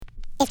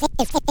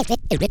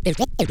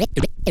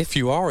If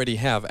you already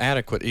have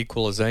adequate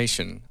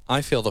equalization,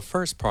 I feel the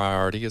first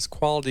priority is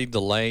quality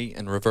delay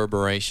and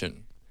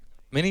reverberation.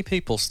 Many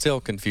people still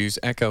confuse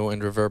echo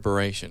and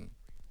reverberation.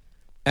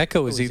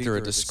 Echo is either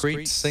a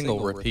discrete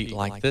single repeat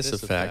like this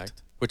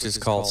effect, which is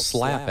called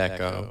slap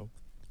echo,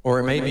 or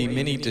it may be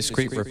many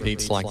discrete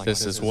repeats like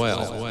this as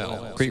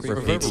well. Creep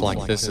repeats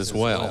like this as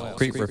well.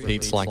 Creep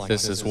repeats like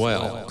this as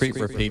well. Creep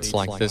repeats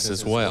like this as well. Creep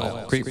repeats like this as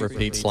well. Creep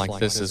repeats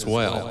like this as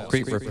well.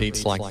 Creep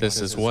repeats like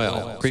this as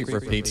well. Creep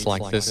repeats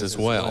like this as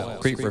well.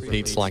 Creep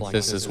repeats like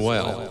this as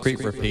well.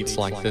 Creep repeats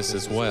like this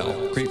as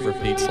well. Creep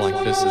repeats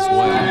like this as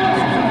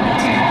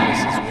well.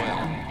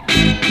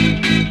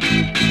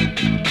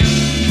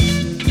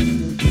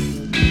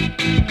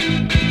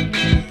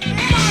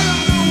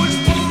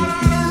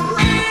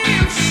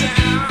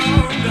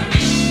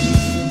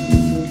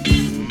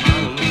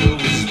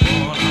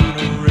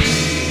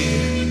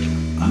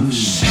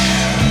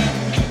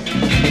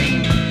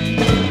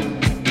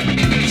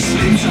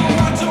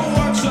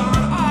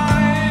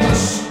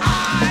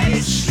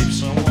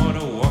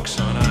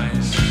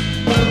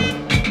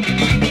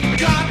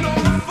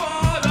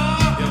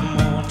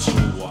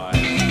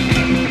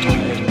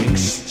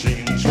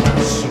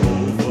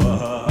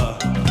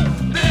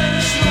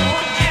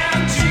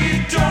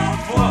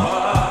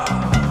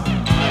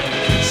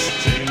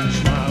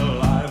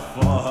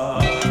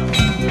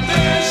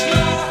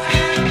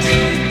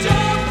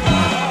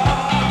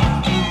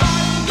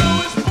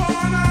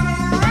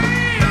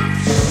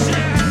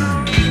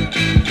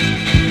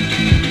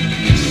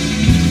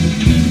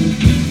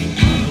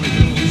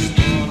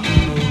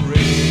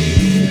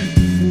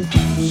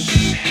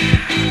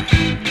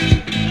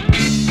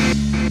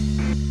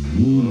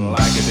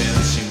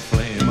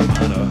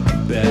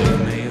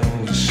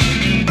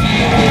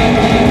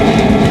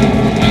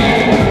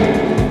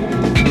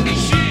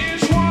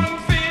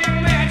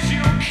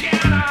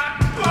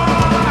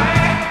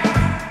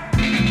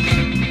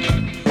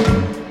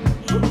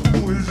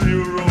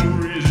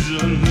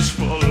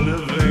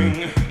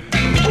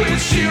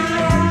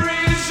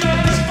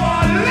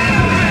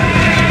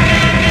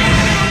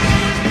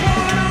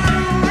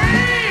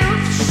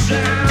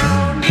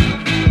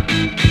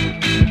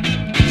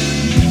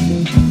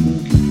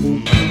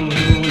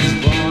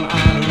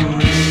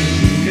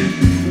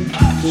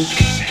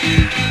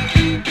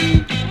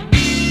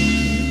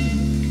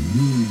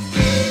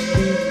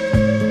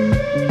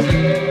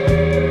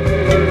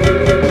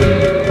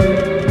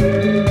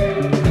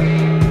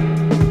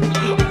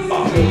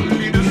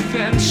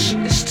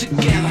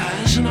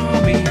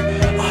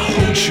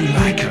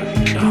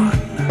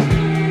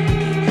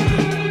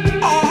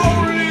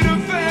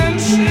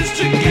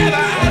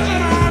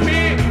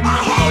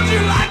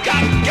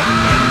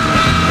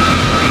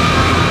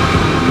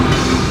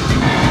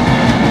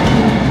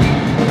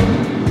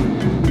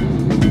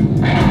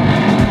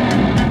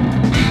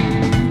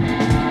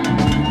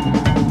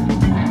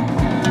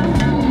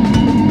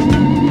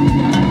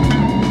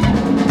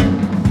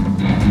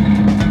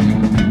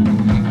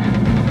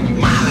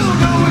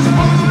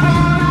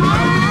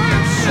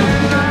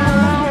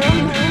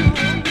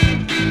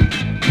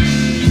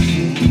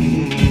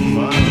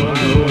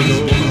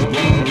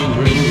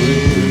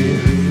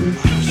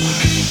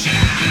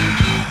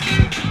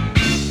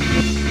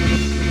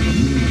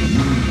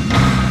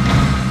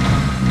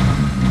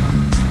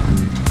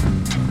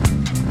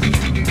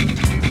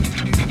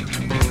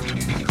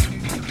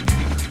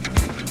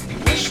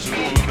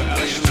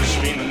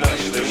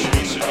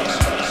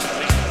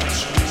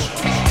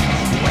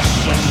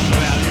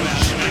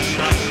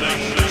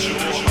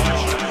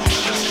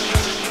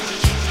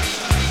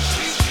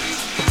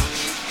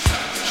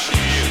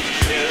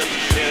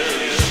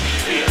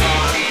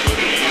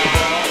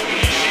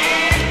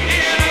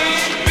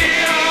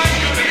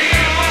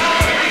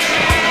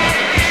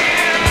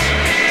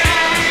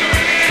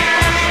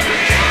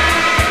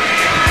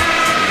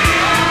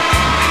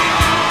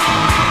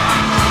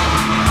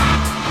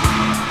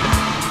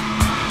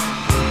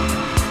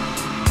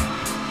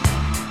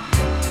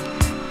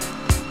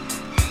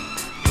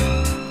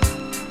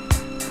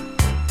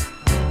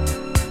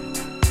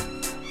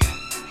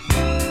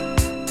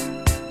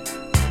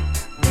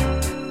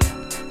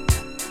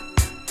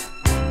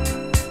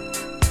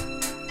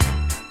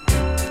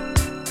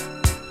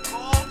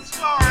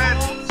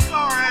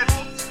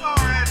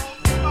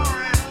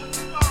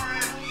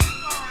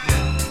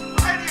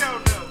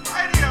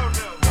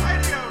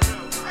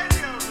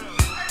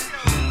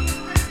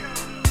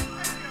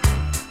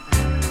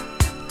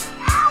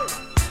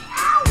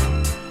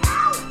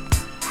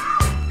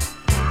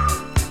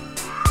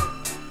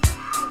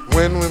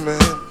 When we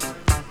met,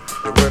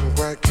 it wasn't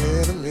quite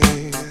clear to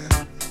me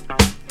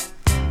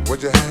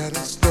what you had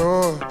in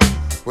store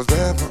was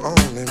there for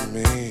only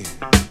me.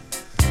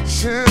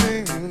 Surely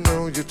you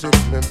know you took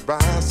me by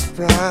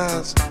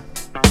surprise.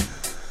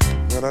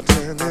 When I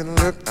turned and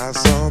looked, I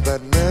saw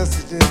that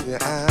message in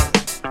your eye.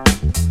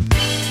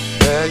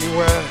 There you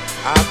were,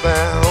 out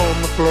there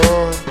on the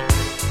floor.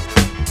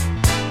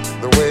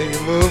 The way you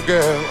move,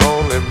 girl,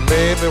 only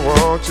made me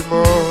want you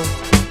more.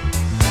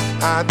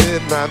 I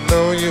did not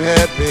know you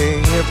had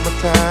me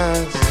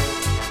hypnotized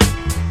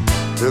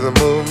to the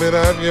movement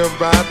of your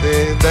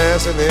body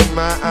dancing in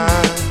my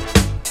eyes.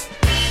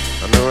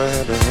 I know I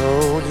had to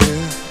hold you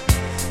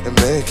and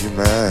make you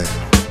mine.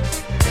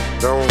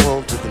 Don't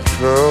want to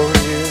control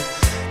you,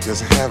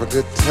 just have a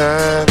good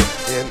time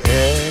in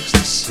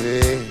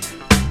ecstasy.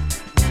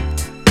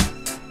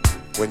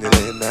 When you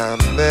lay down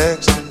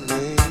next to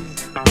me,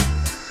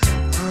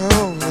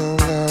 oh no,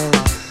 no,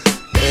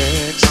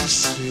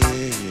 ecstasy,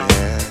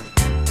 yeah.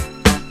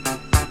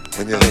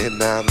 When you lay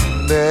down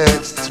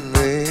next to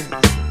me,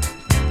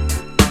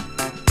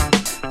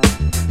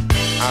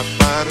 I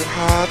find it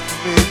hard for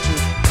me to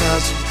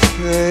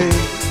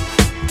concentrate.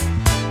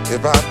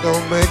 If I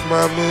don't make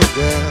my move,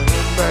 girl,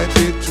 it might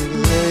be too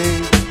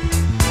late.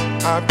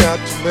 I've got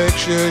to make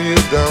sure you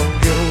don't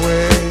get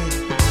away.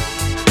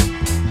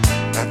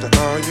 After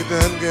all you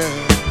done, girl,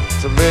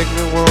 to make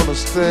me wanna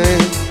stay.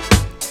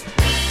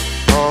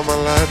 All my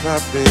life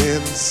I've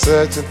been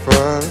searching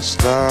for a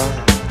star.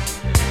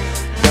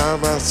 Now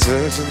my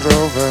searching's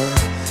over,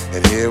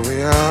 and here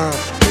we are,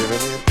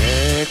 living in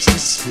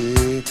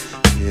ecstasy,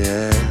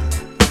 yeah.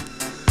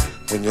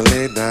 When you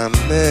lay down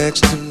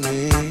next to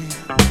me,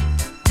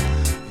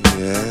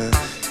 yeah,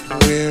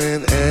 we're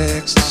in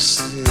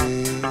ecstasy.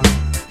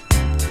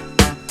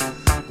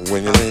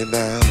 When you lay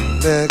down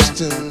next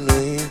to me,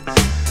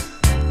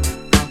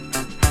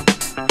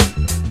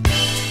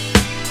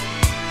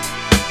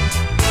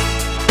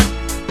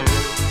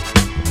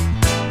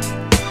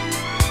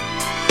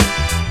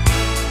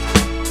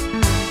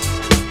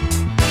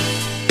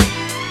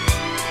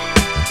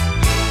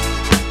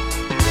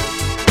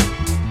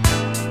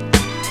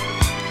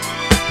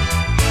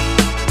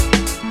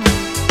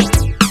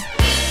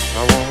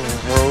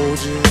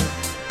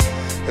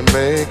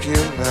 make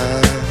you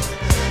mine.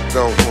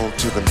 Don't want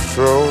to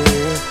control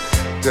you,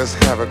 just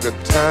have a good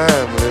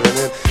time living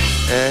in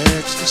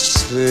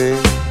ecstasy.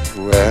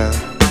 Well,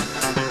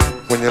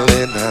 when you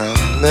lay down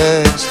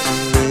next to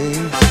me,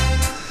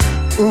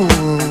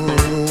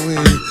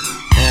 ooh,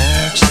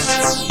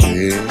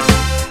 ecstasy.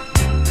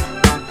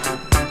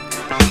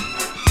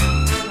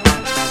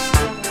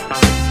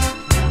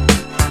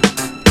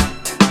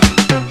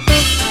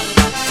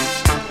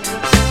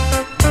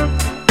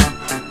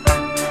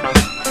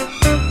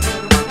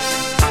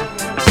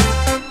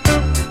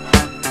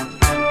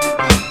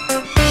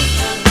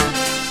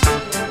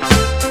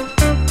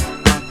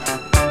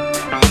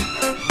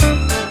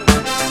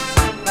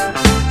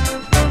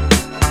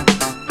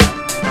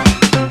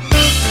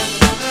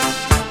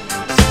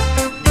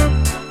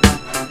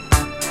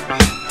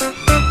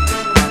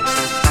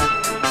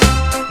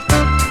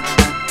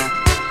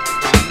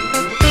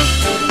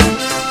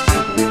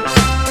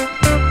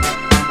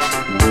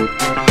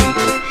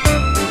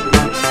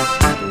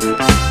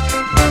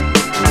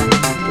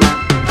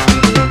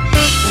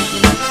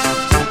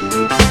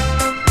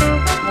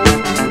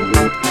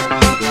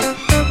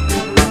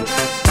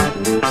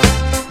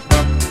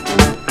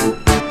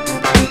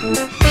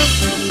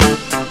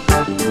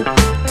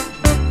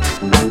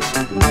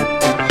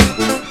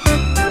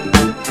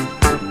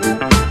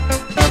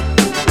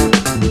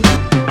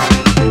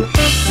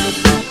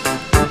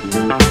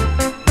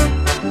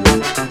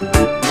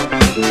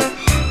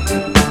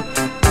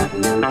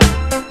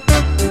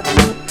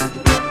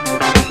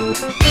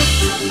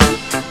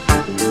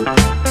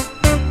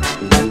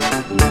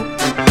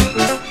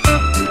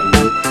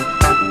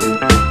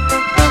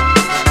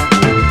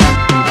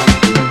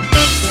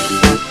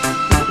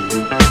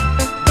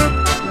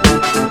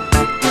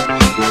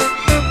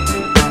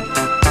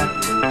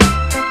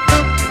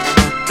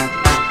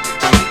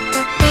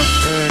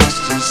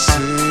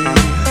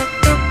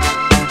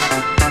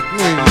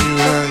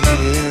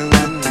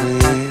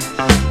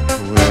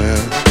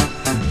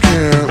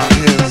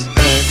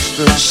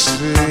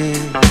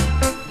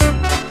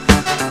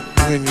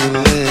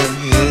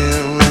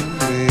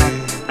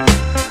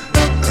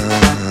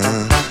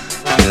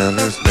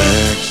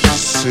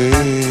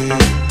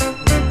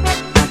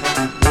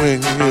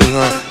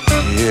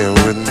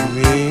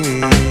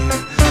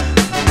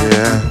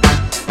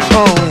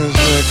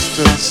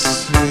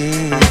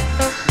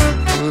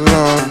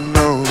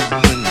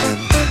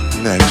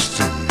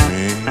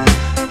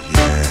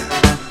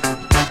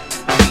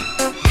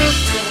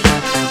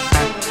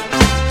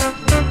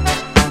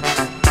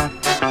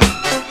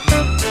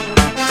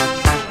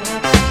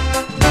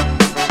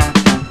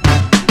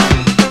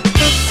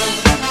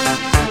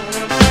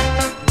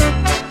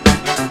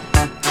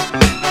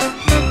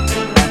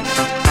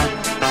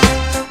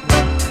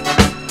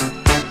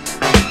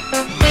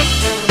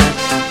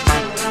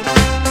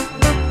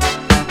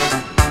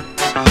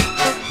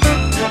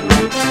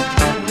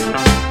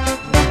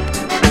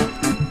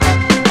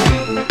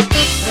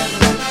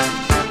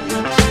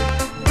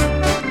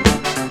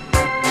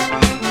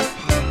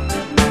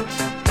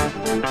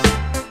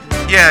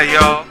 Yeah,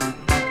 y'all.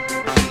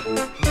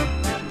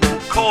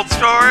 Cold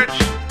storage.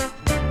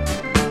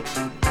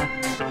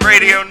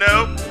 Radio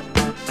Nope.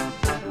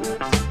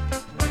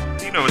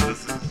 You know what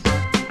this is.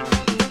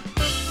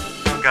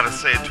 Gotta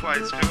say it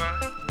twice, do I?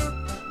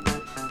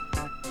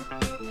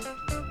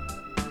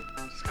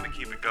 Just gonna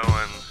keep it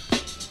going.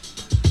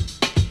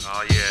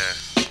 Oh yeah.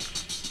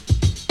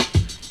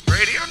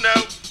 Radio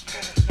note.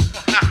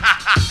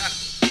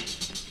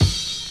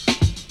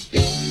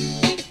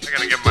 I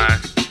gotta get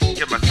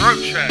my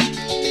throat checked.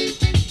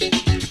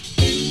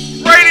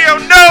 Radio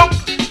nope.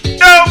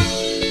 Nope.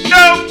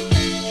 Nope.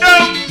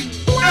 Nope.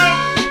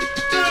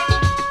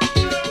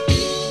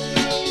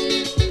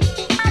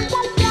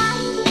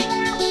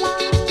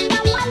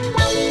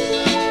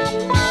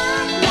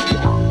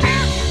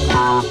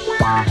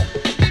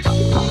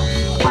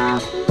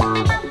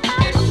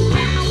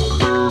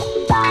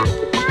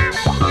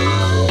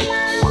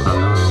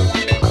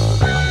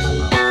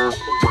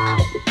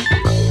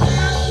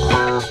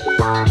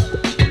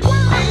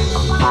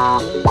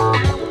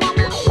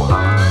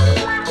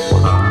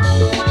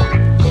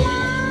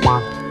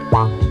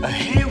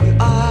 Here we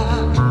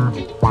are,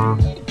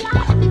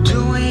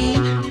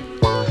 doing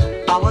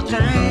our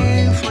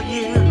thing for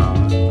you.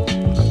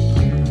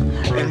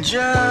 And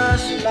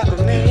just like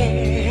a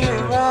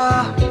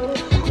mirror,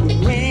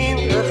 we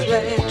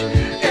reflect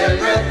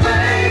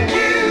everything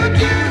you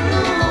do.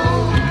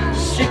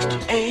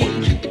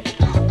 68,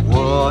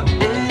 what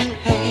in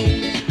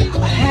hate?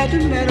 I had to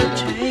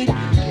meditate,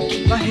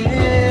 keep my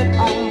head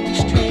on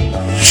straight.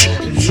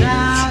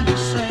 Now you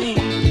say,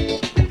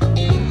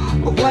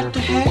 what the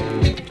heck?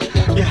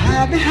 You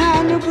hide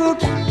behind the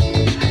book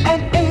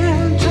and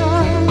enter.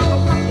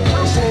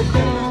 I said,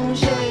 don't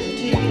shed a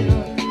tear.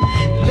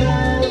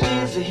 Love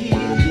is a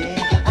heal,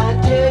 yeah. I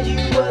tell you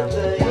what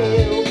the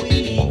hell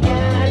we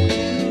got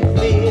to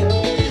feel.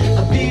 A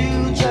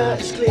future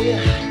is clear.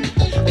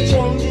 A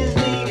change is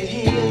needed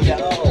here,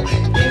 y'all.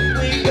 If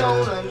we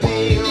gonna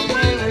live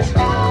in this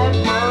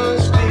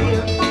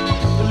atmosphere,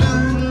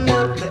 polluting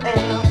up the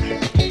air,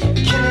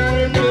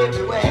 killing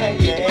everywhere,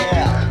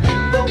 yeah.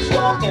 Folks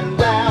walking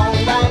round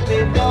like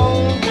they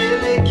don't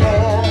really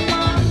care,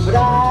 but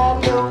I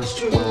know it's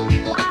true.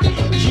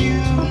 You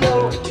know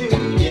it too,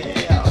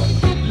 yeah.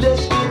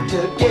 Let's get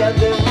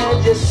together and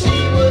just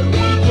see what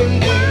we can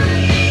do.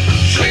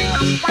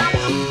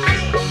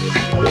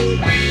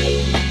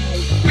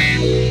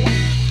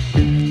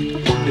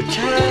 The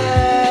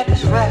tide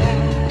is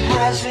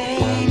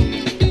rising,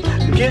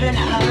 getting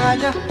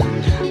higher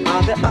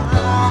on the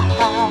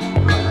eye.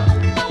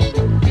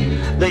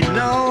 They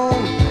know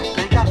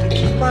they got to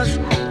keep us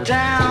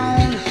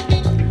down,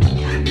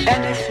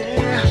 and they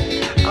fear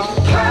our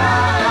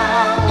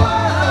power.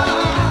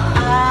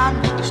 I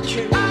know it's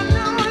true,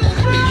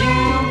 you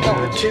know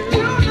it too.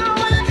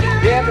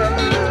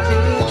 Everybody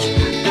thinks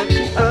that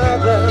the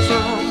others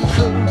are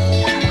fool,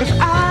 'cause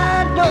I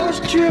know it's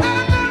true,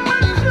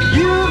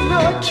 you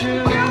know it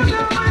too.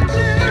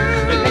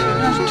 They're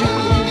making us do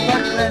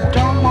what they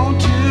don't want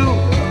to.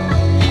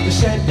 They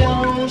said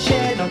don't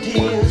shed no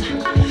tears.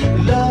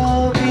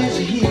 Love is a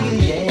heal,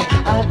 yeah.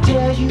 I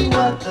tell you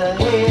what the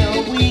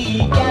hell we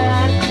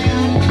got to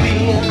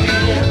feel.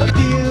 A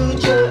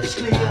future is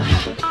clear.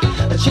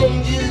 A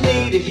change is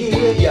needed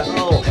here,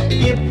 y'all.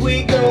 If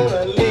we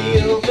gonna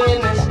live in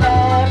this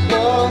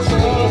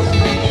atmosphere,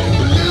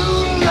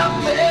 polluting up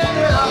the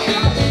air,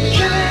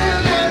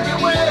 killing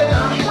everywhere.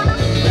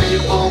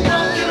 People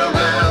walking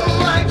around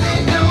like they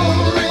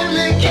don't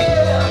really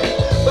care,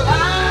 but I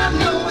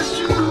know it's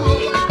true.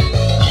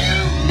 You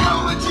know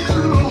it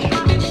too.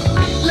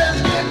 Let's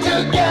get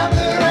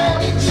together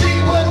and see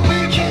what we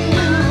can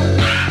do.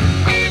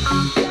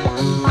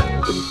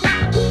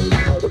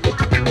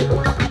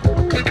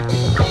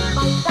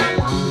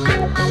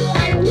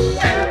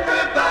 Everybody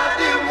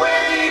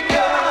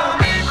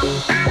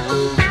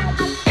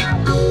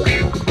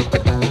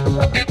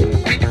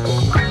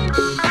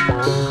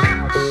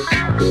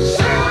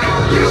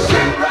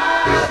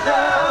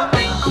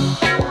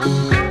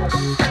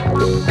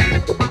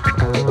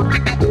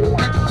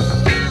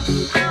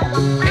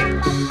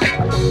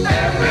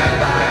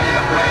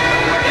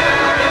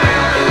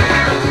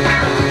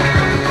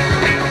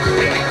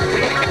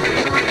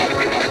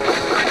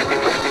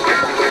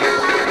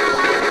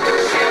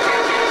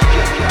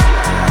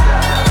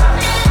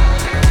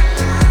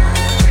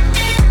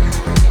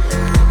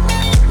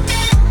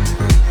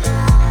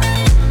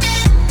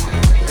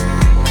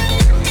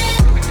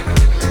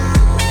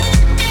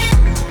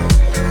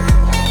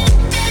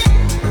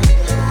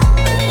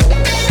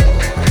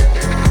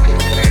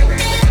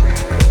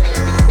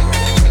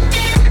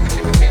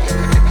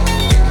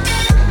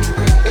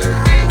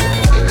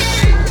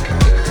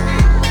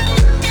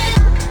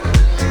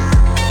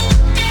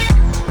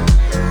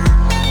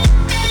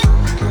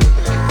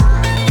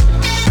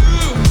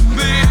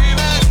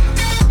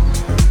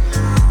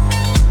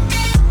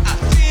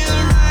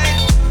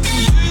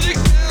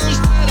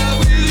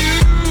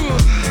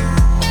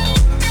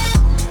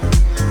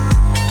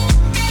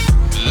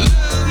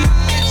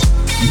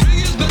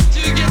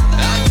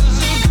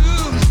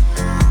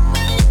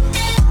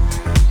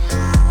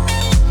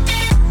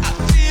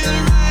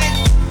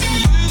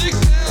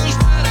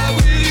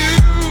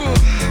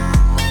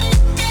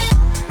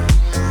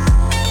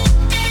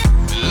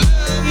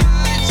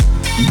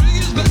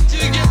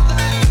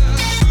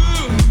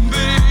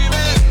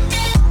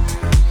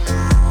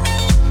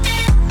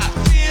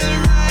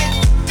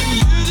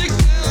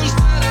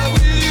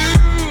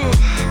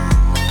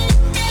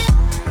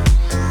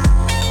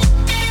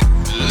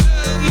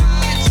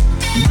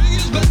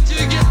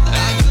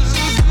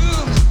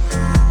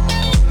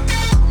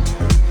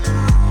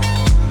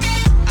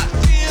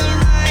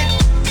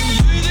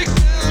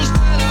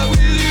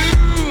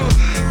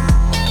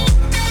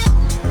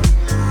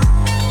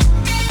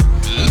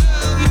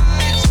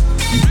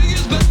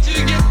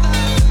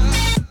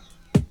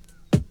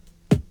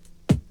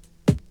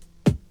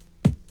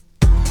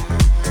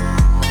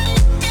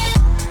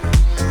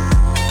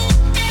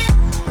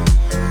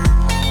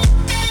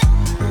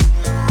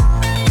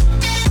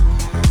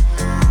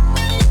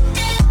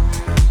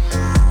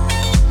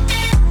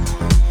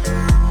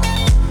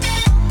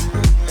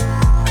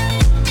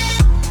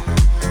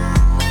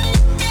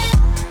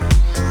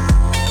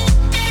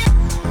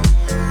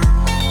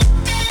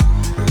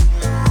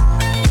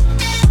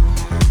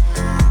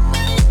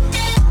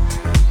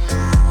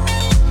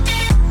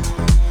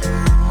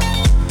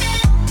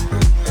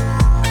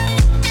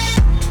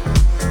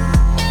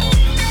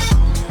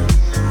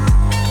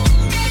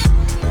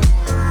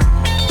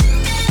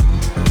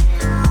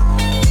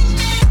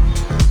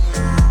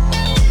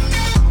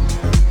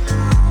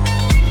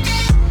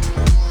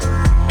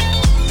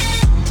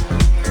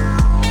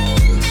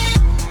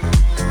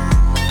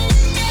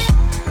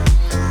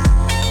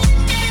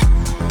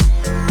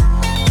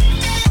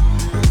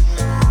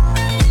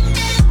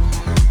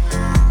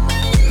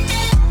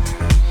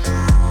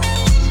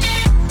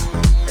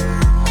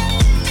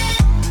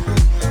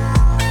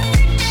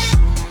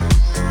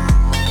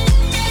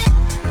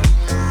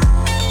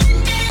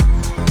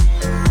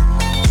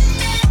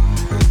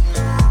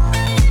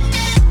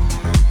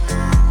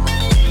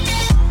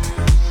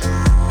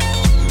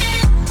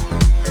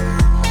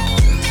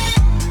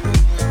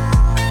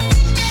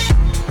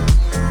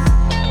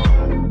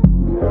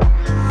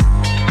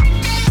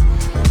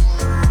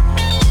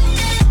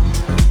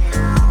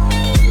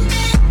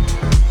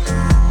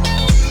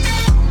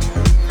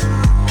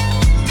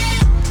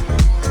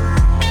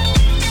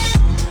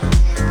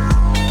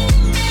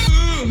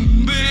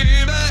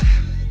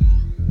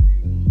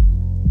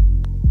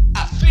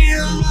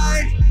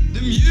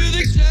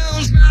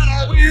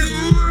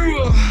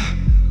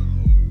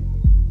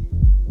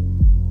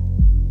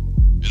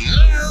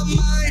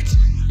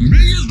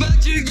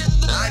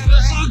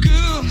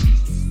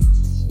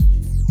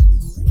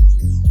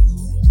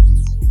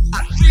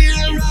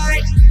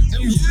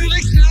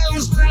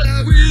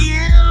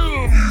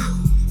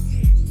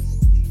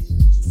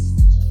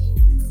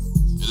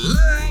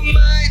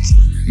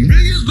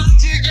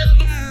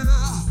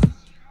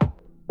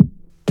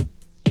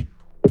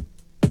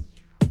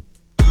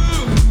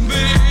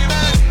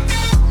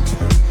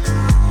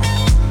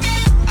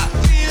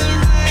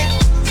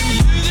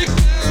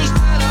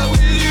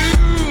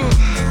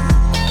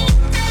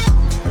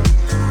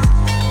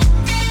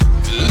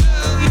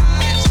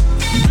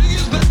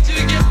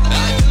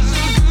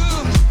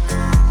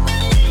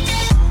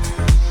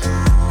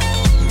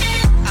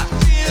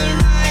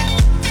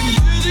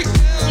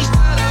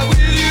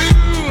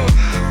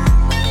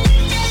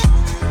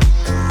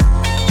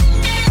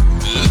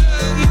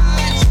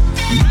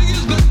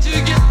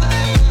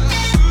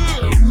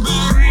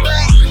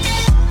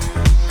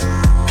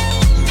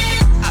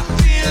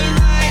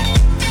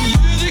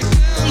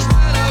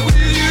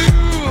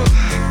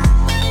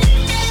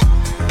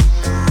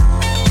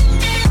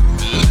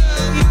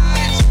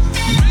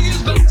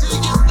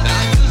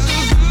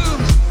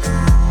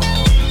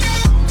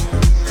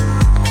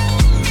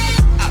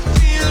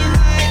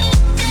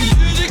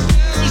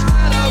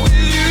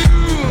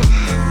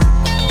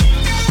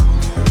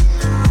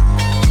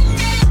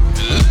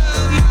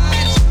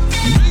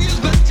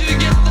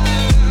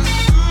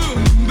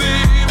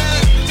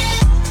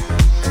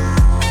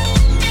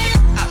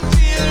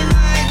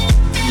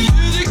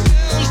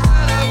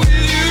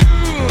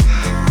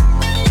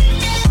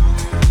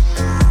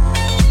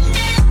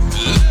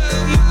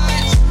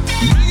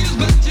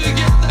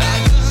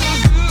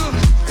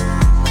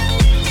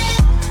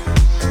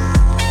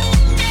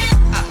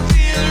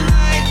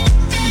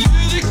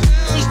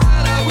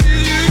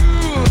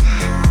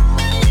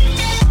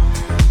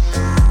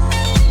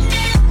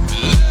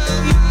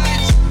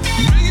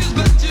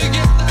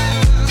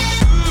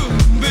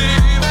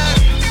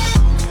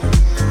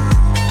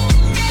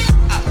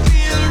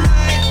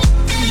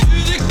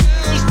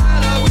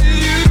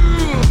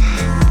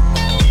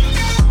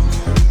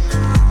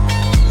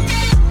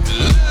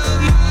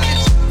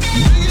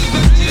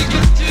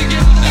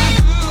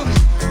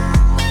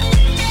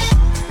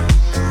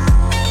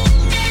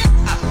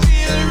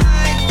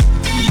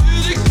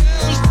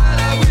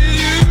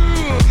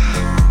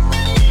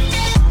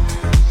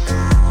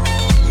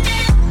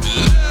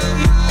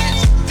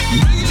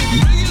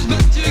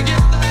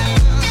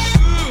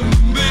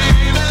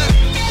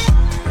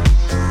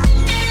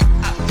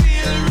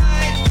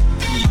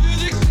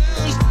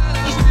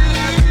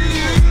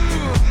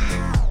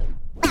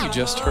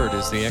just heard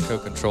is the Echo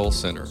Control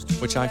Center,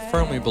 which I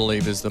firmly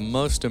believe is the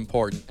most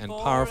important and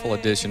powerful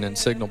addition in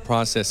signal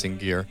processing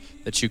gear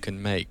that you can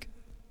make.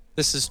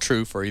 This is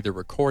true for either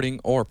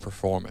recording or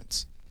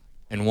performance.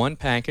 In one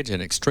package,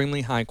 an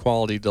extremely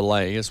high-quality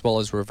delay as well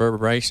as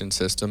reverberation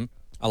system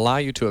allow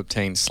you to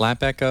obtain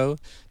slap echo,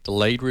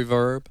 delayed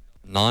reverb,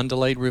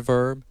 non-delayed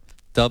reverb,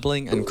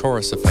 doubling, and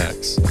chorus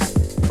effects.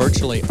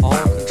 Virtually all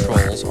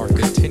controls are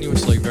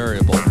continuously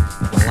variable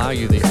and allow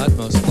you the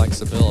utmost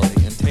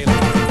flexibility and tailoring.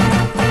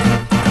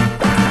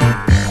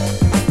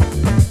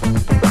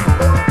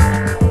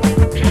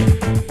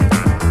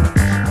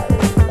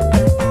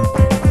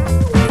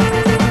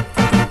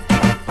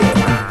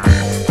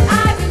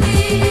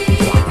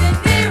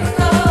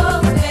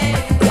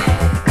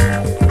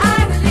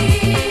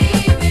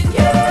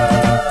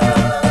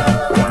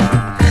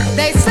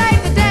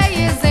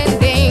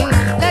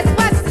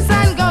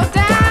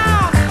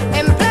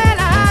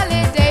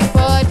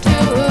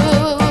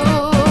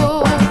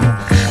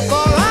 For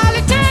all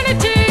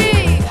eternity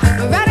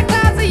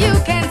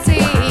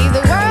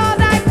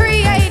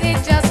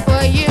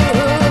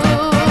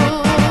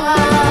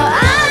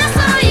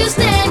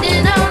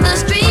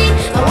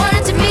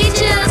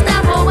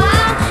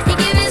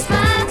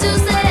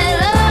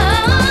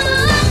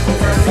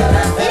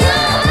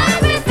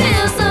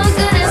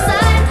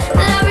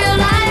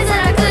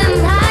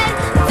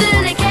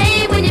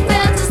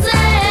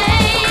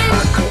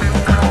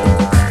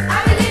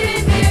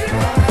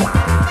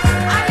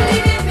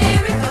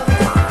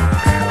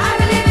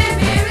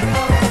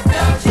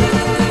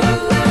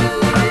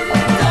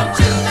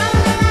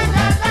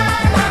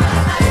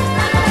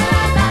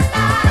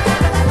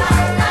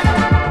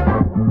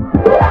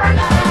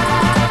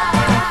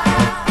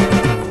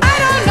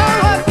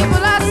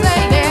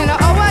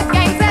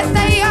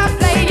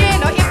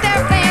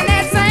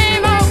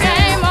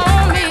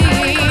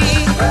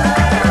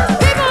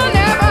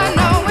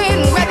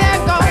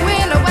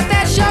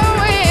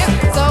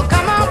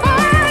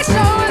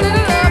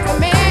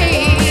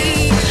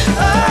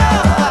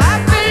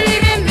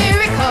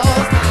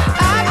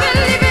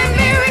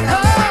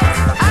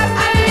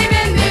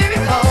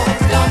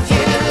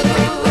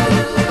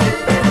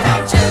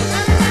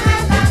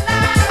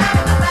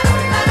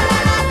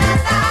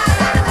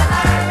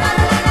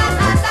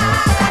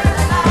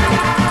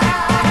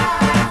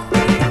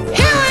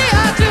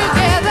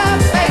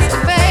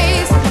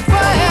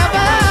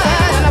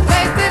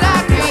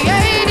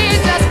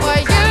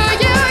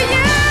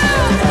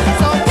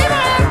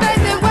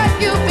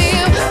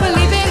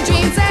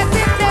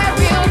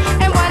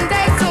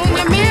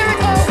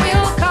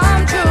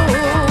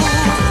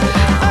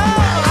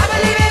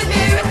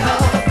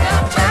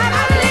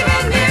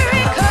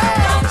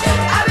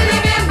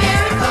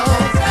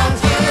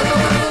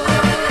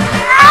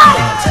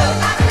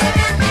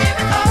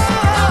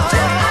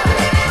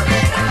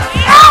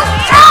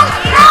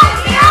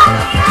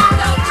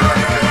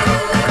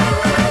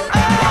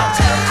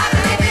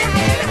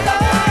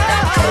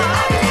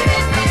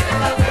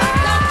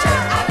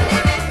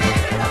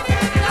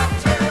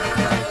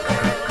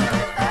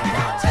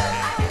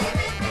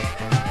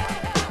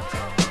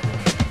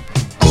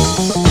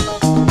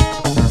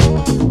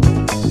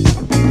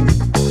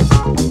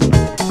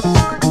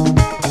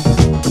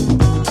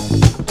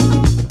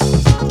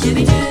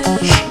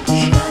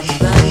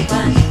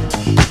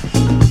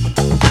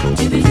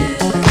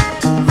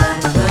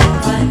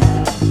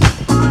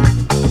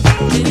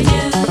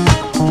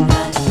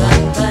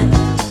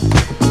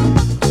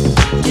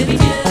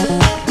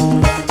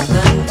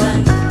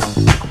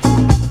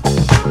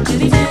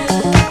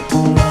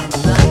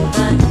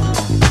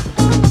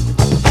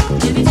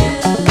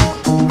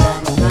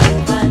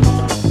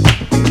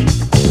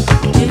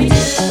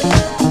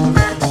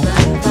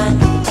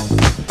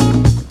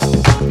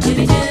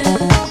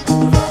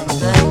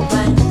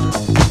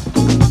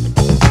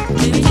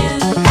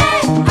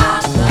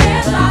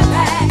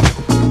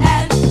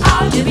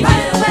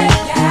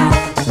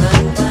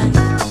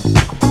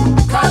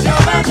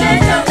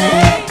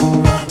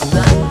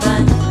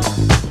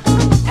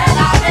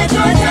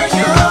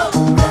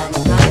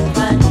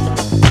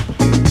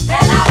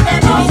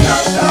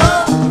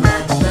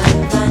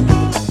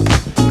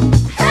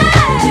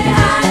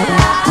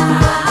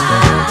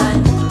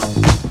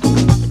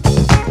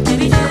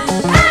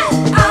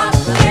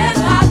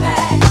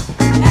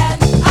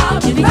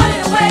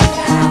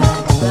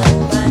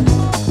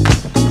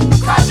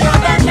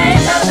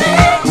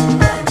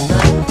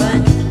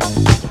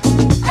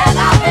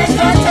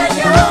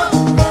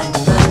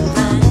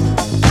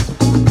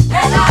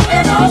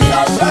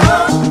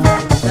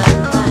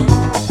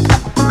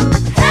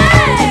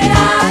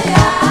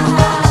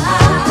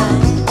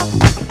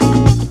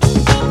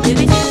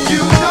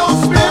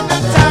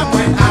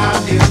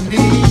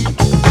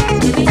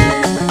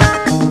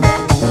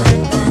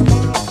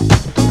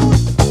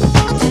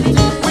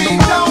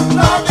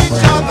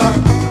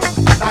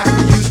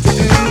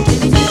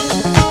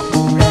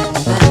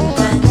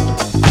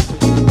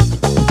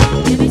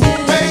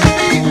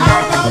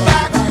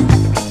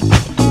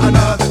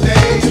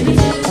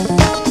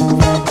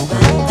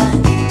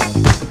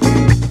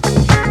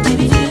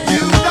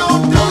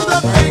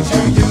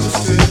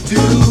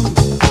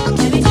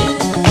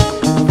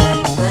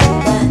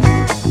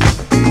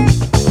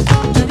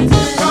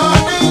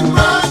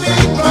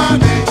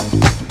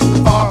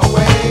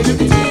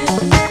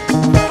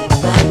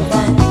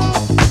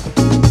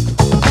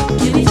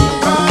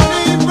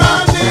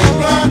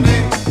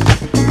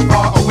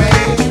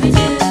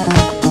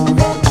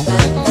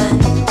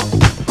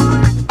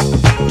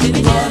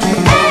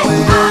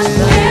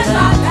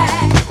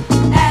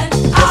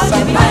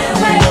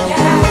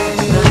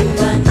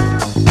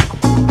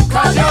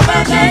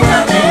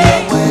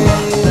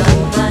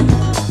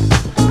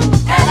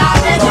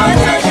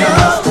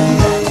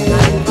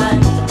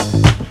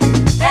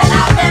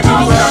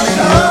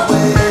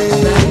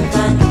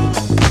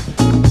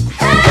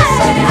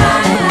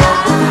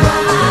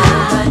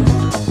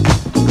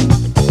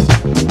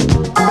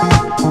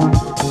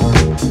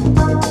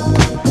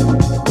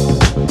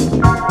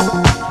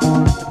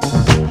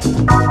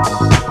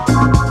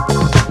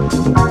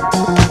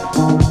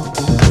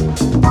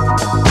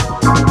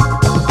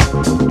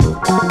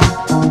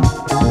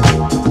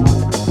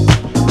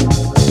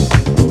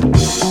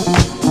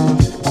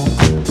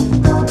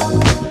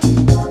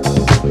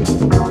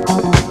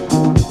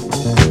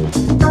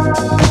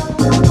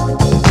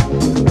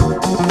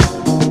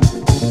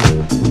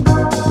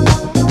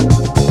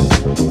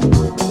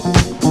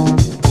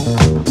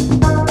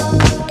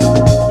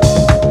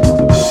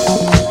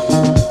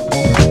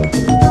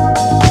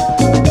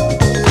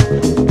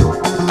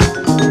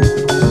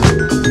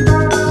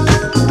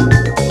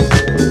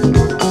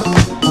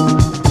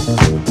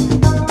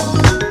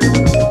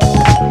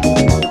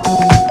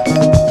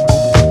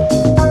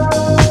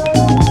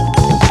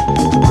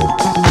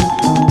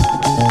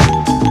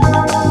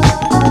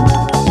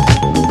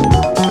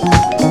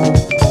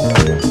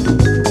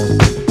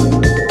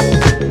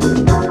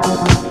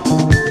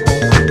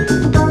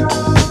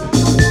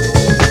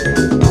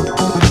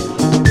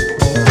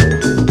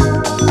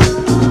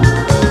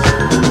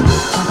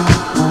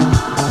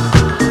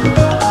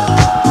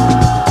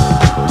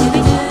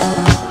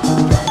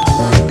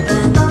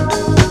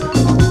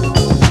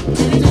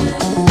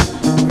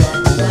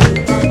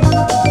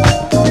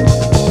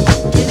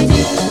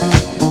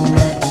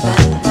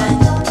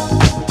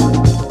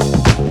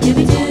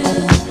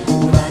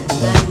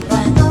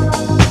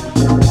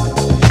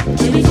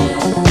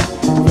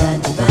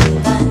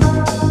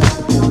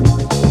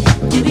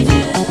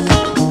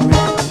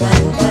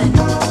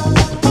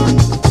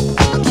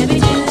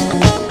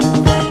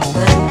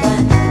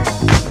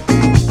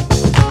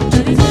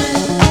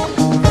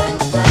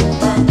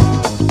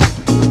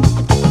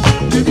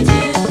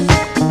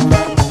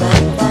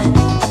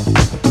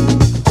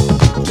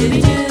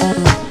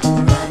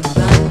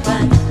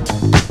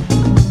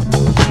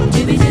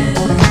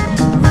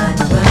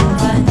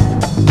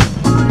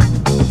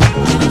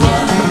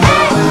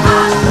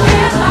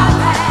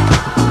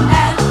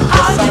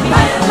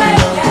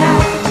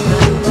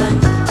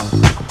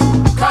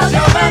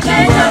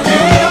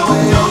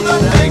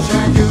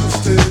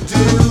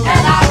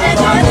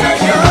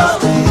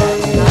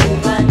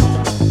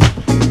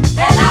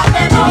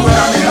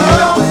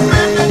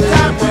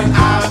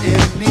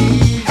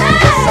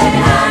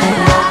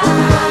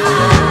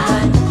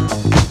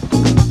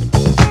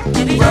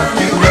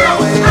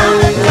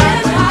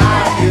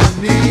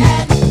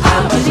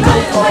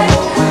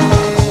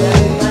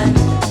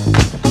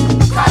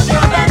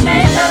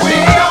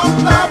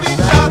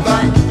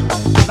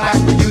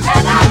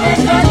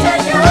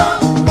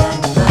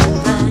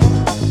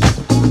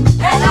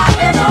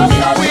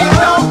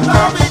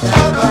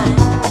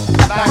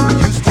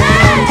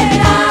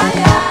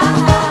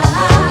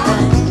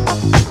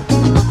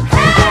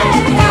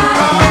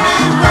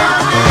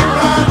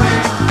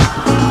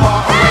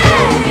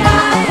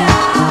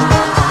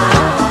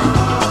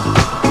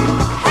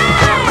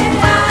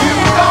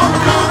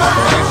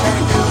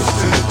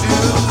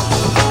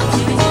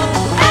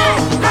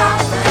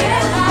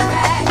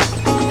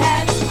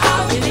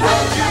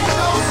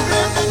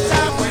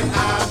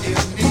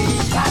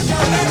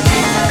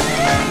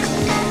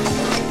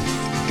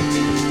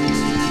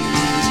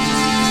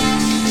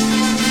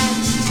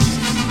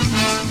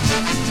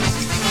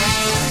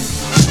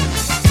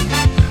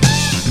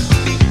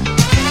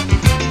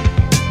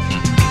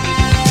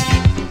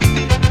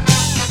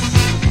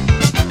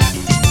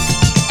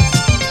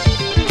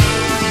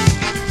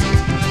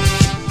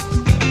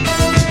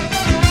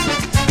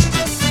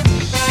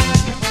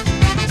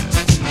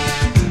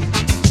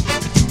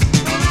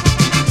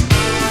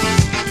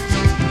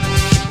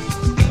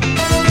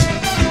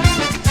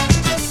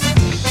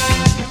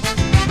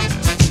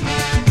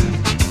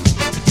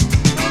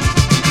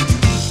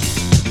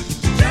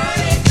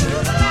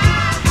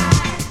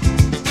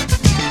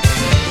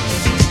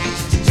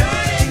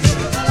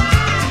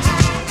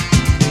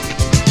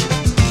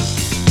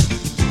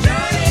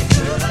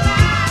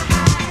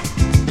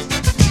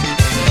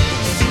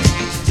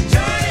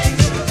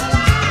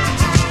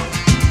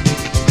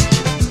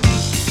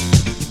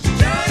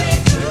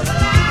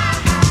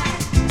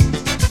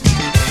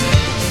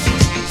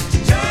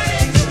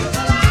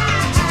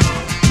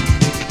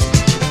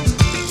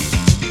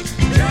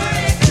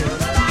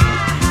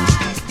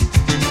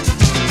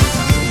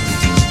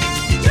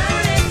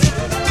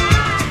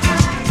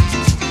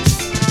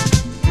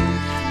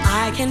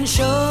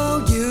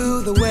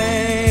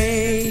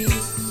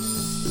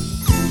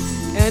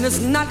and it's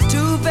not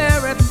too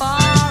very far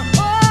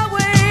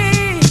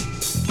away.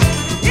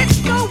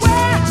 It's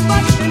nowhere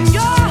but in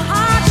your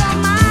heart or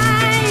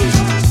mind,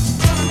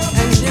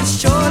 and it's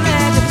surely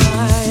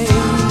divine.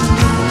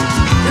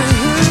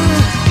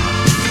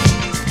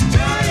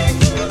 Journey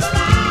to the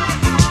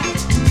light.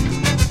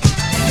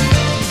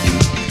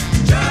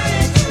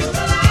 Journey to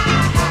the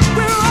light.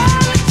 We're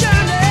on a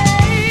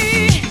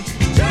journey.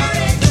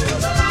 Journey to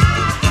the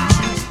light.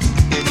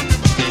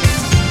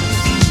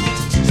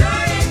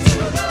 Journey to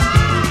the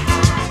light.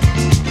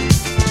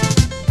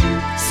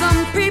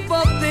 Some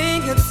people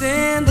think it's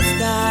in the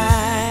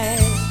sky.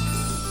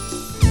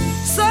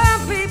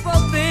 Some people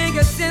think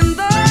it's in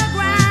the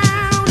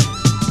ground.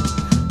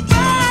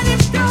 But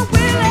if you're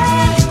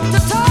willing to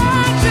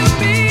talk to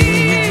me,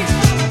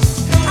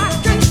 I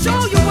can show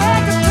you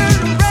where to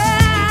turn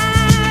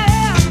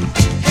around.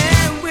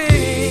 And we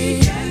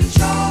can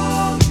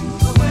show you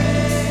the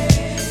way.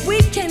 We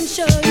can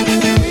show you.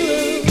 We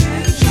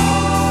can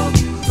show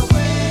you the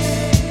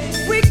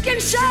way. We can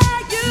show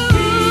you.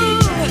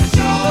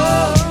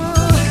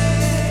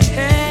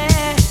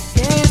 Yes,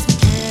 we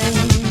can.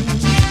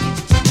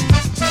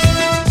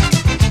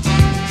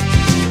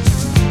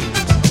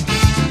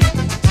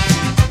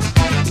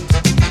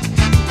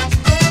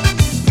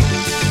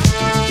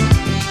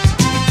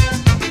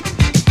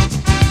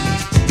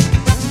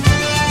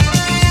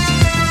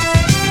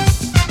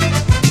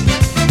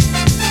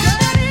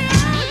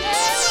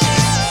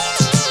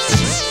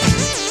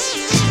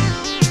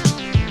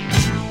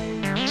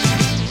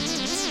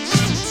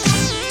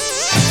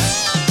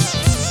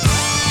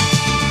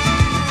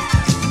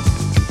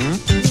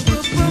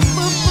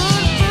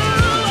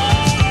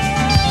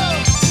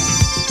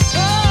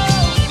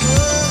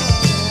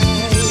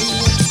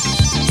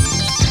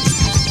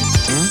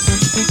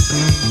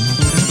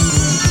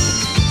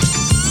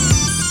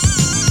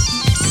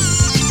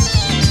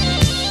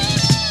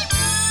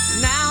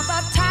 Now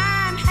the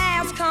time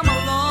has come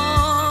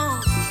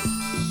along,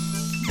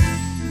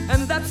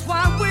 and that's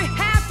why we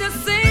have to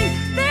sing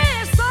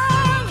this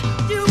song.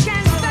 You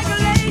can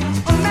speculate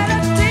or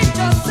meditate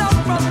yourself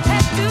from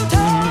head to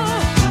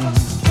toe,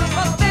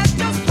 but there's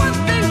just one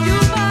thing you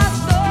must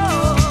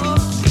know,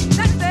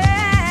 that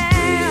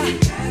there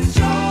can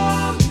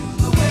show you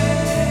the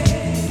way.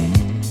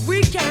 We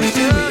can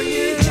show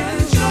you.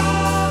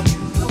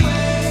 The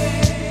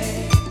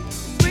way.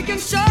 We can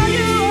show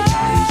you.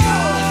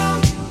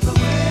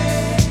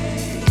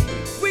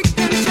 We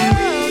can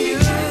show you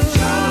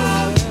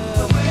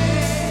the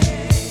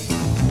way.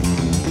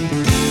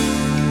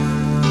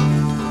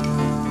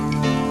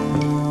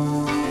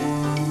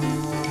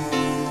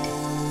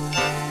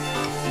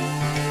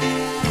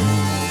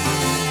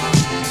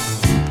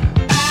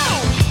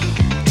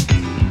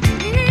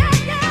 Yeah,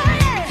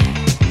 yeah,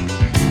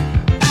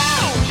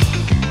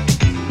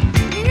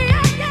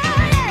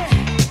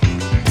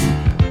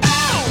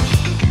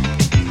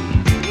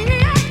 yeah.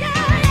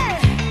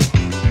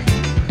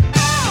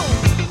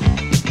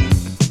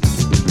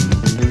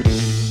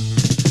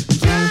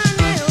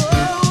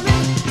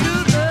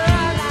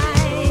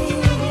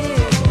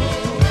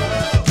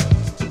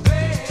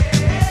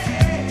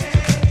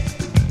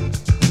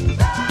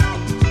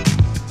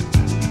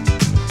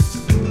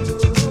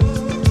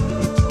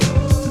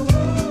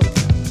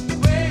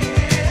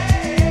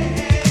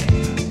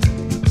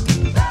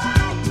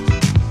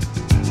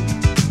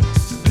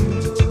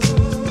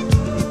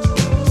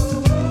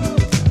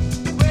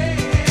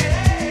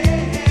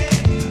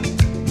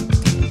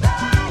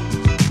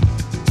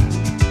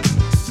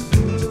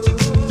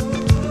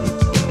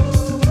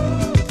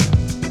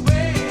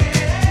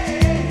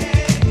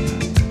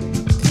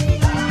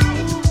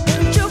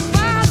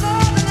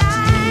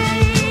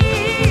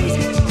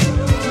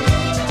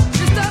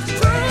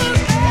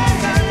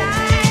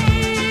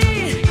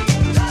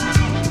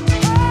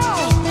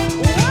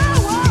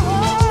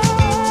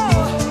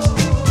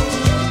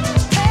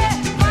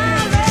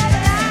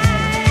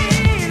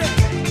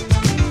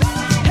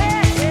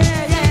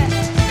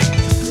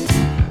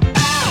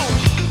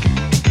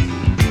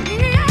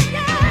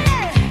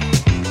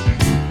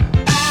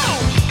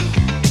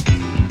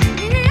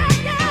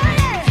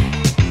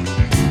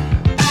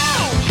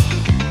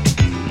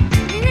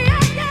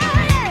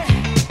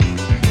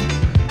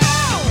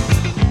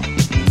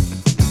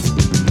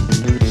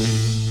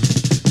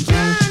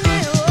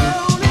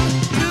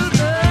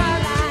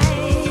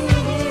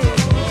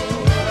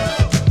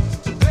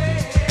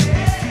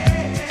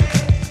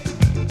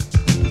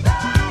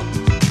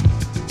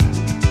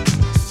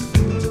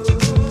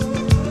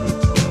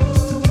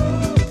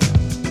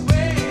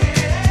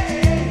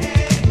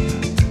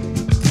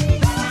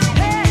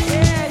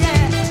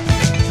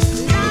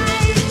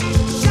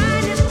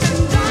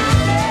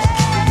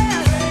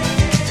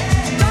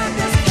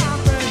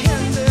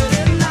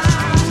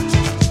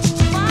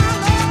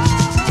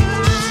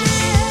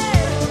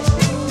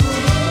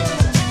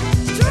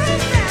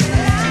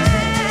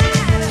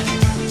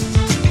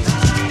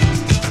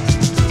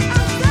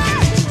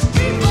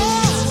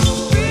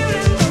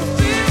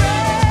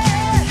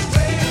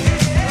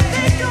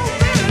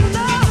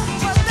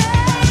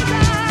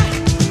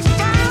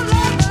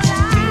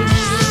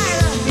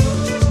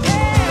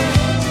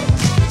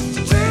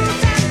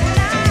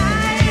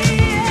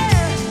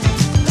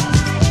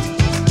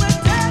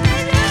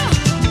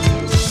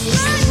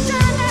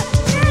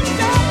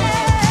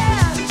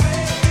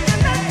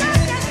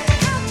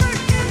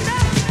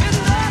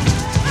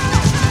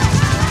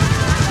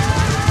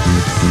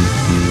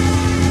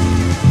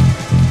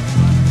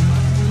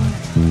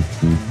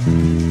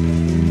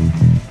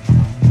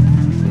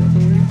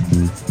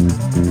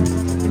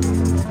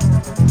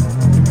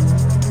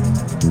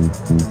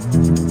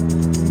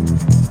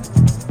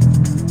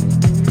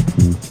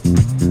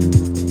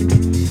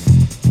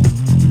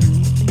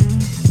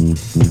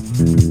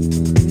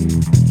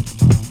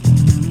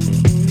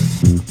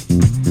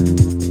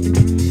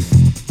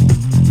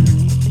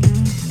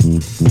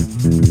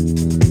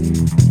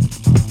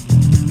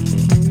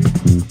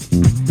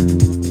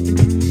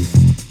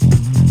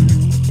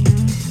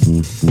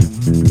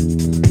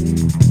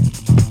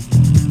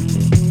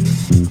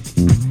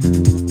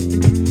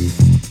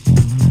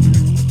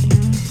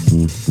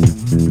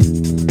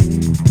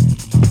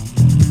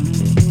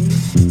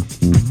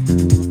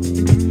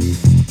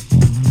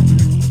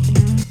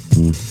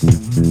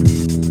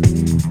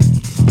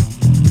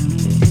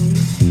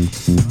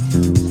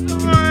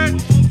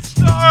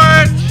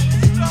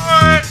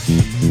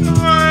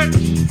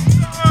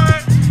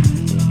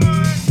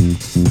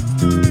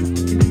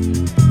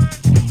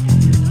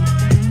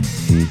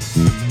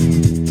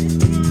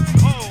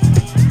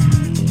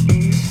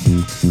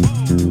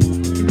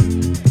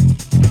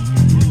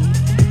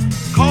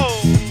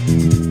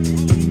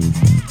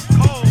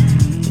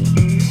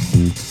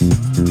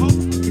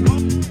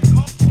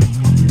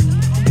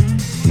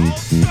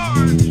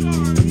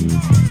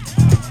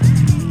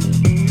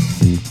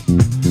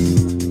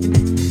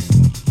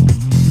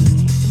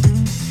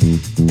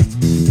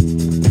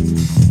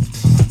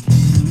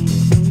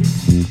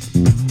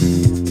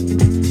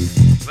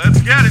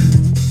 get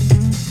it.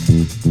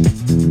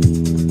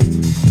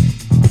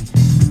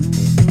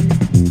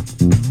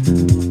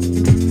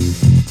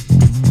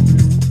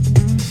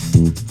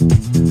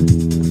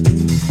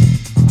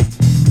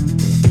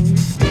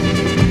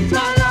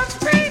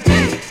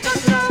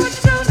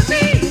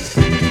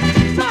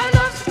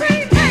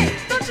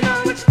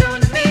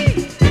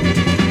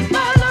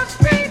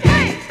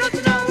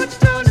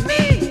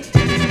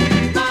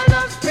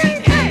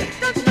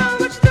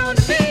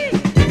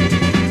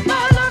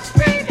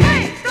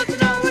 Don't you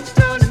know what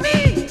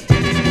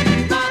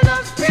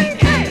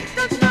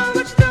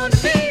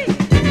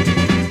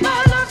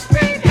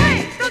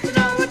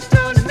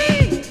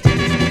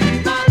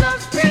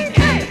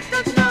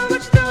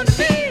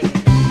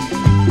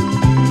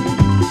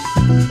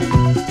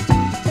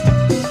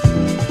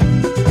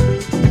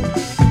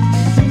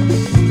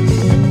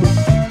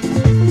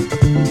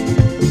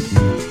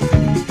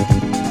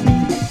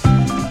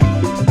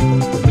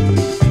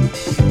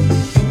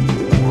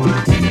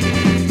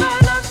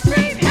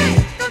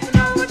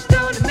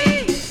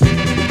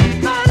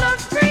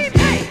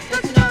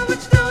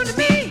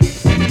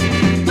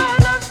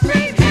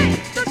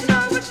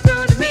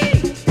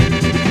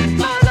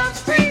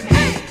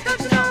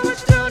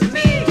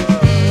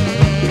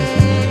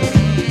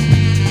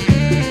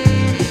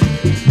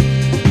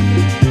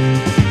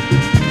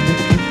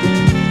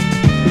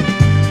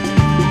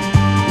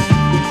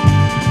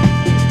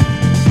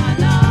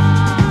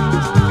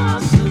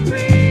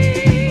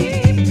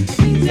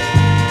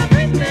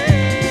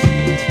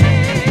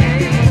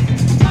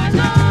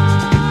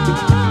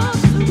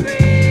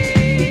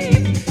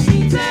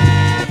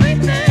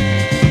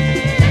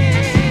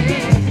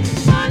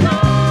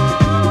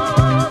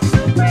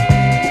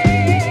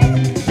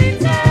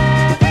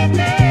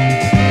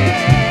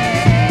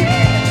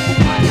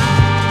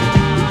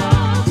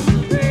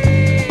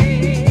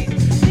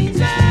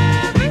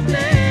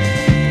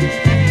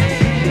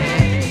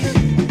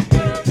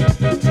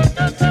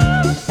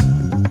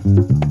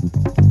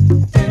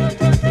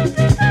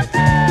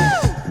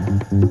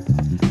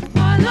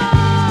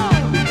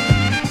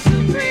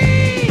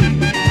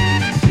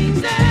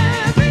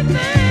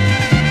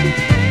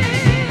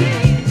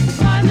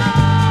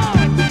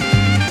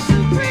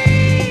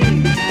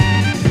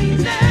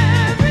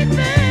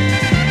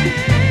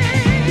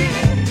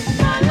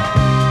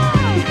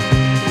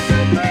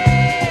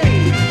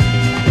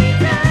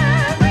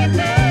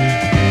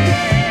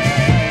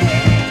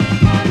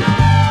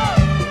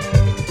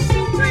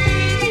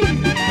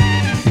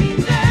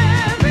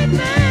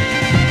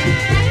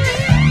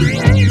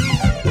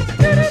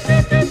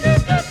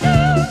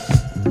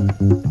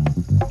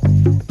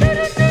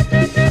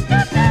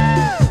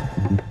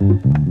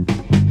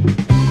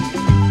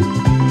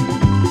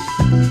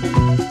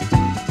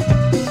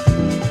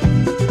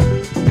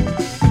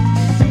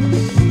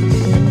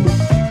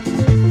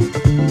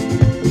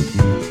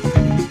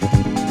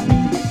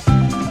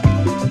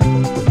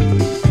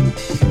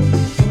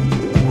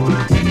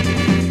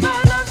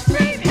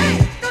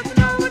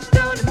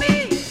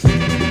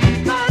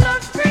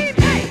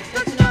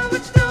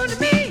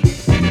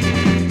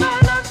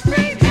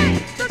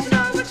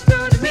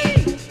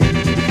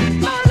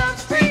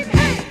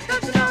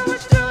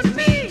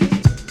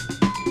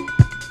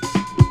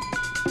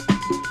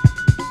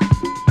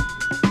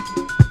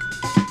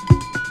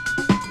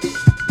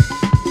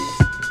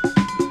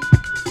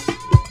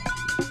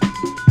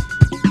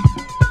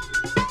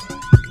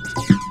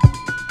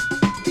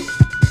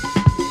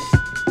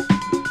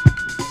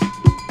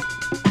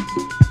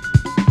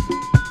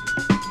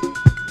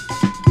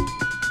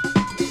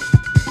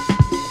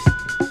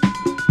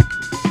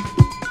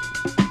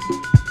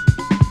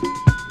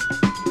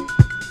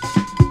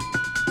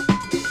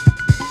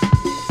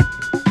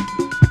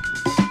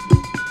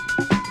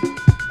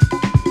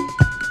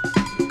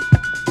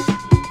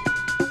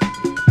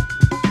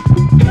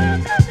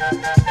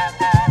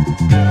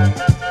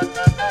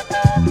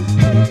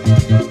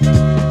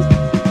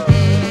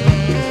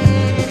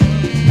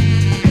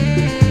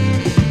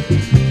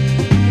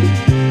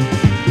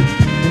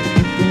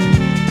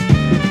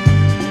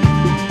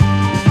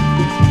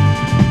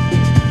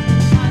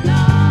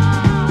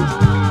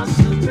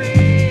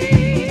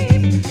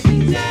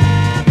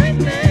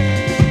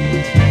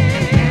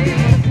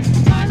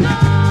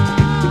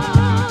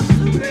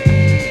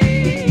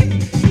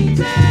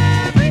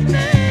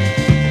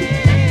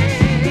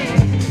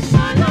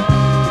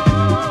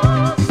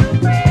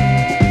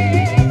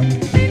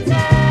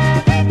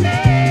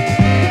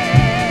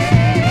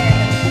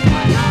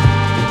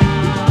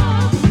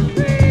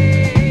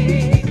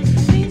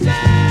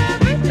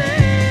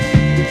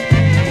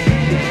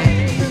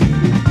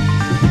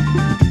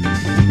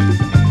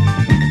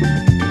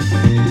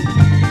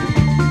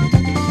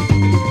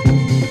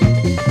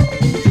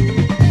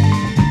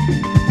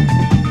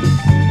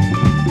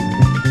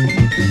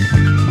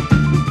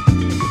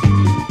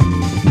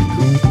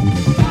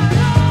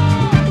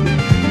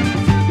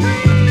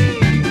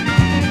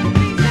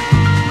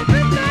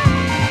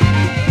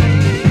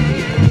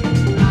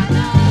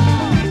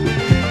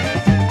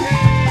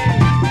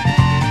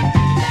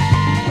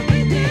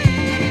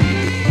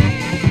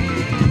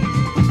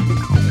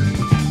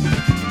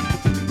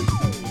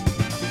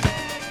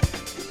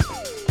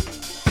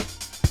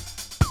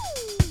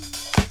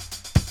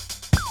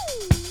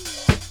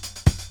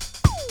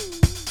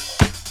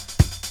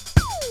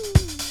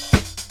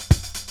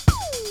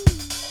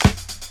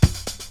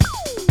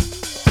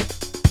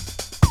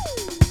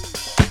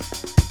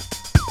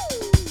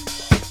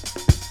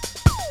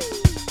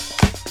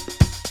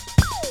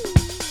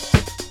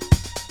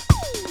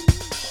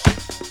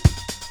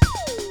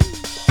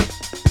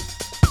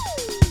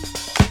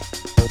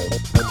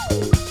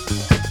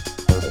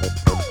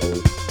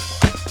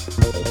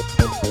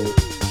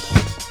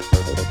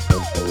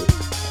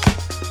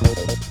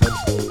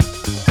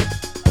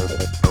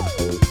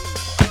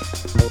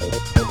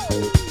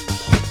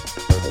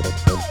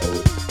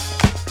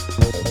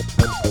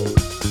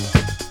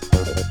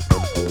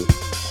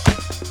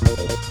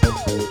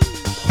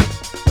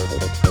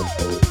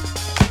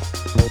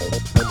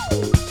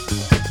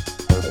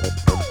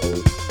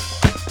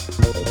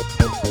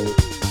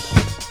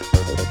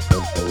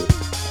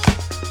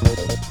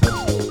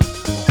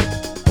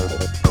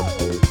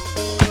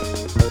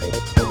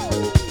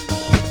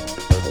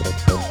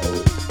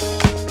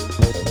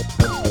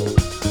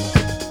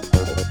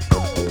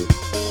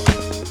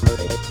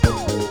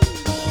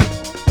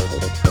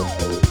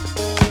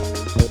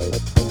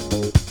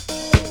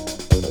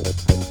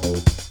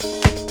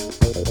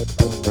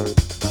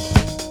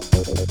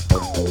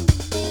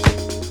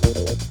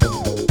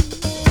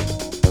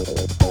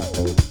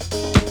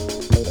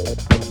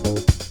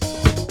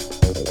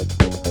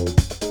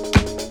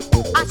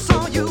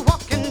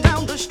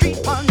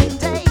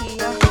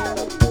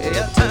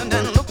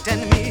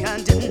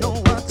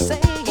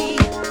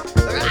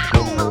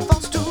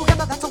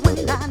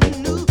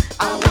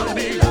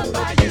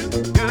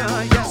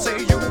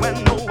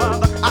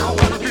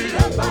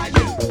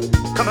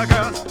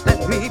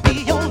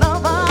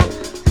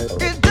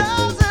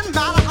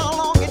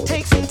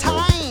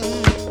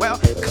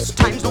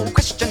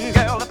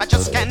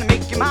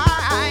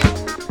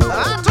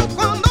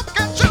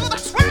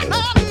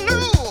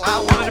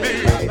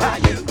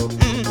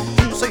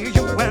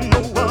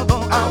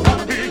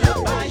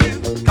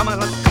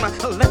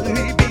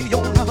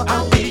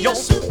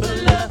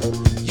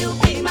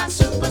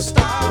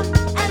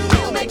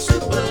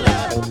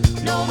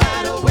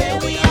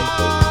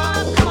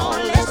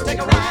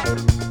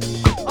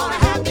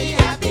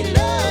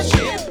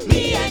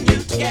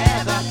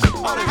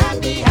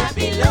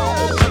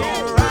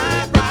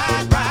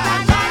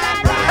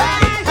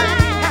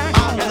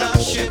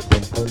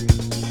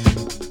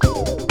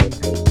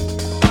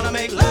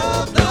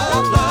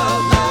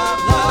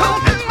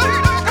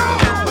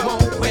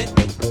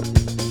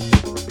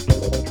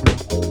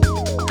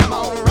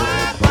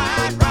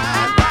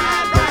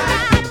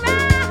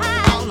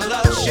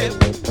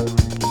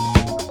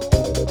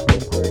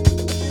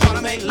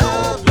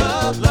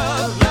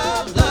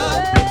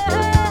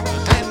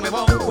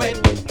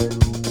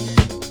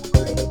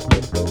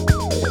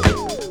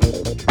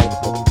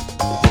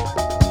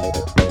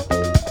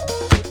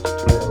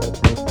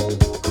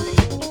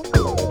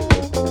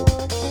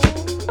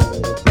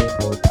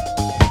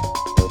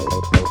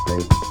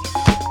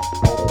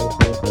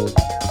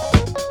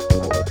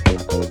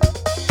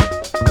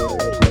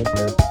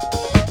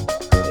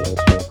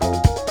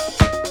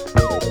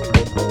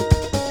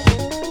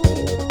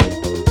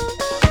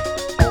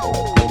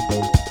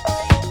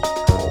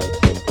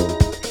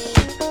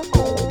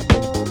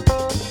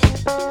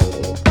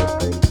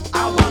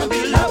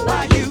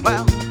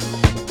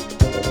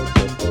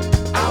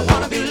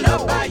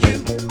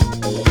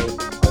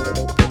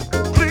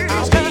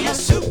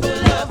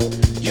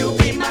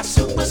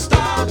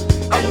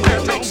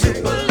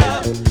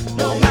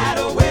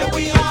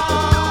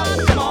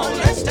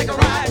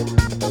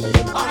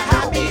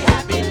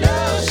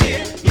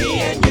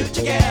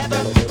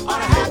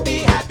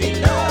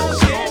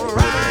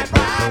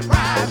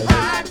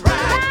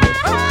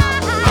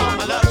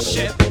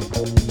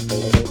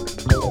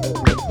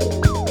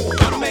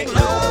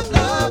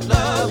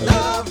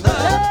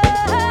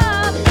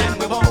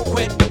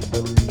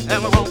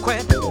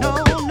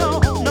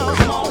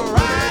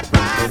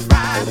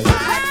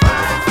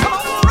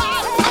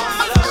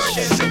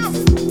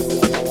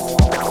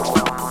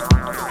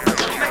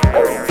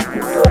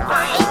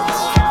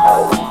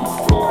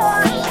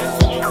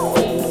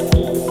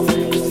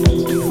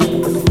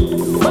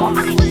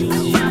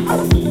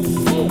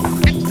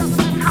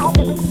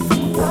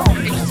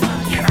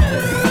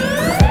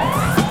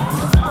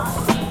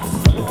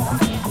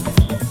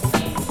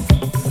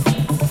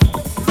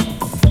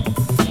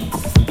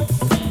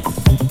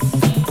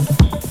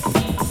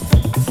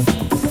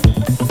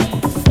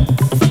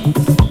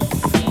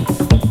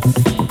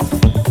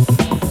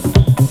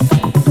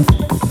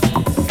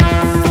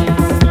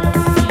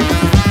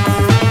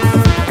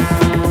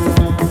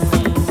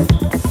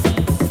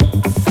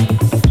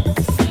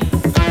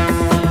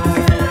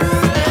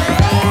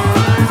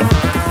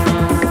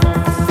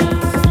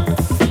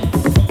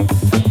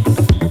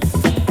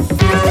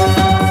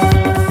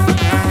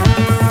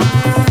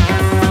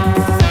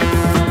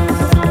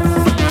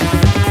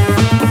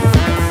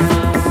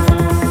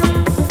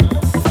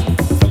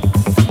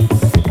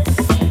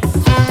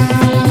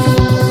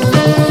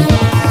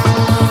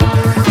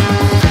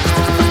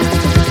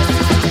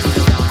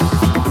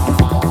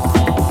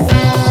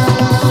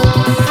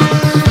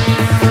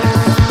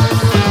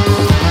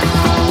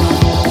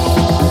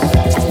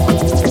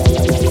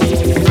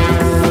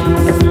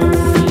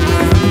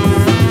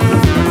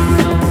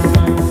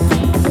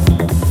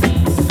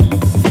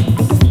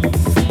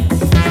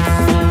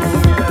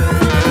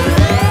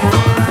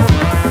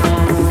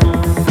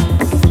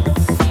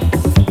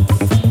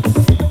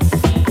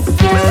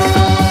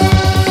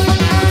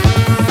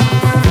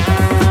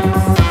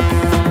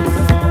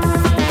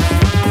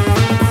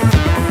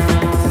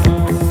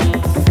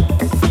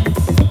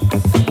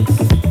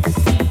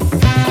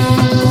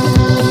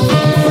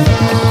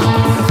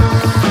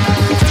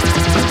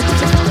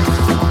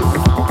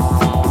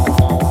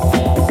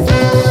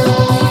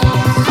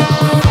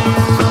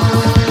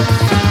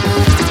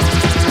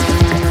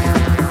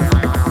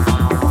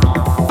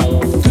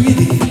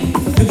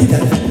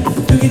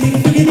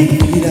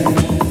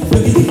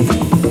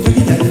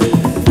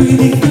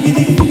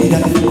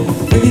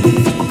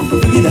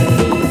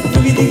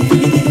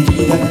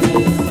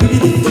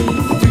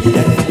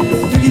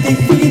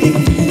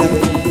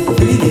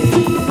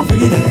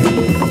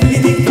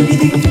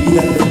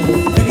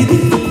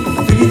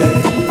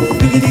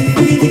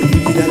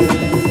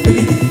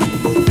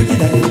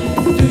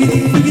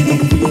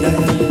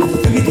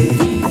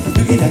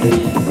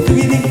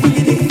Doogie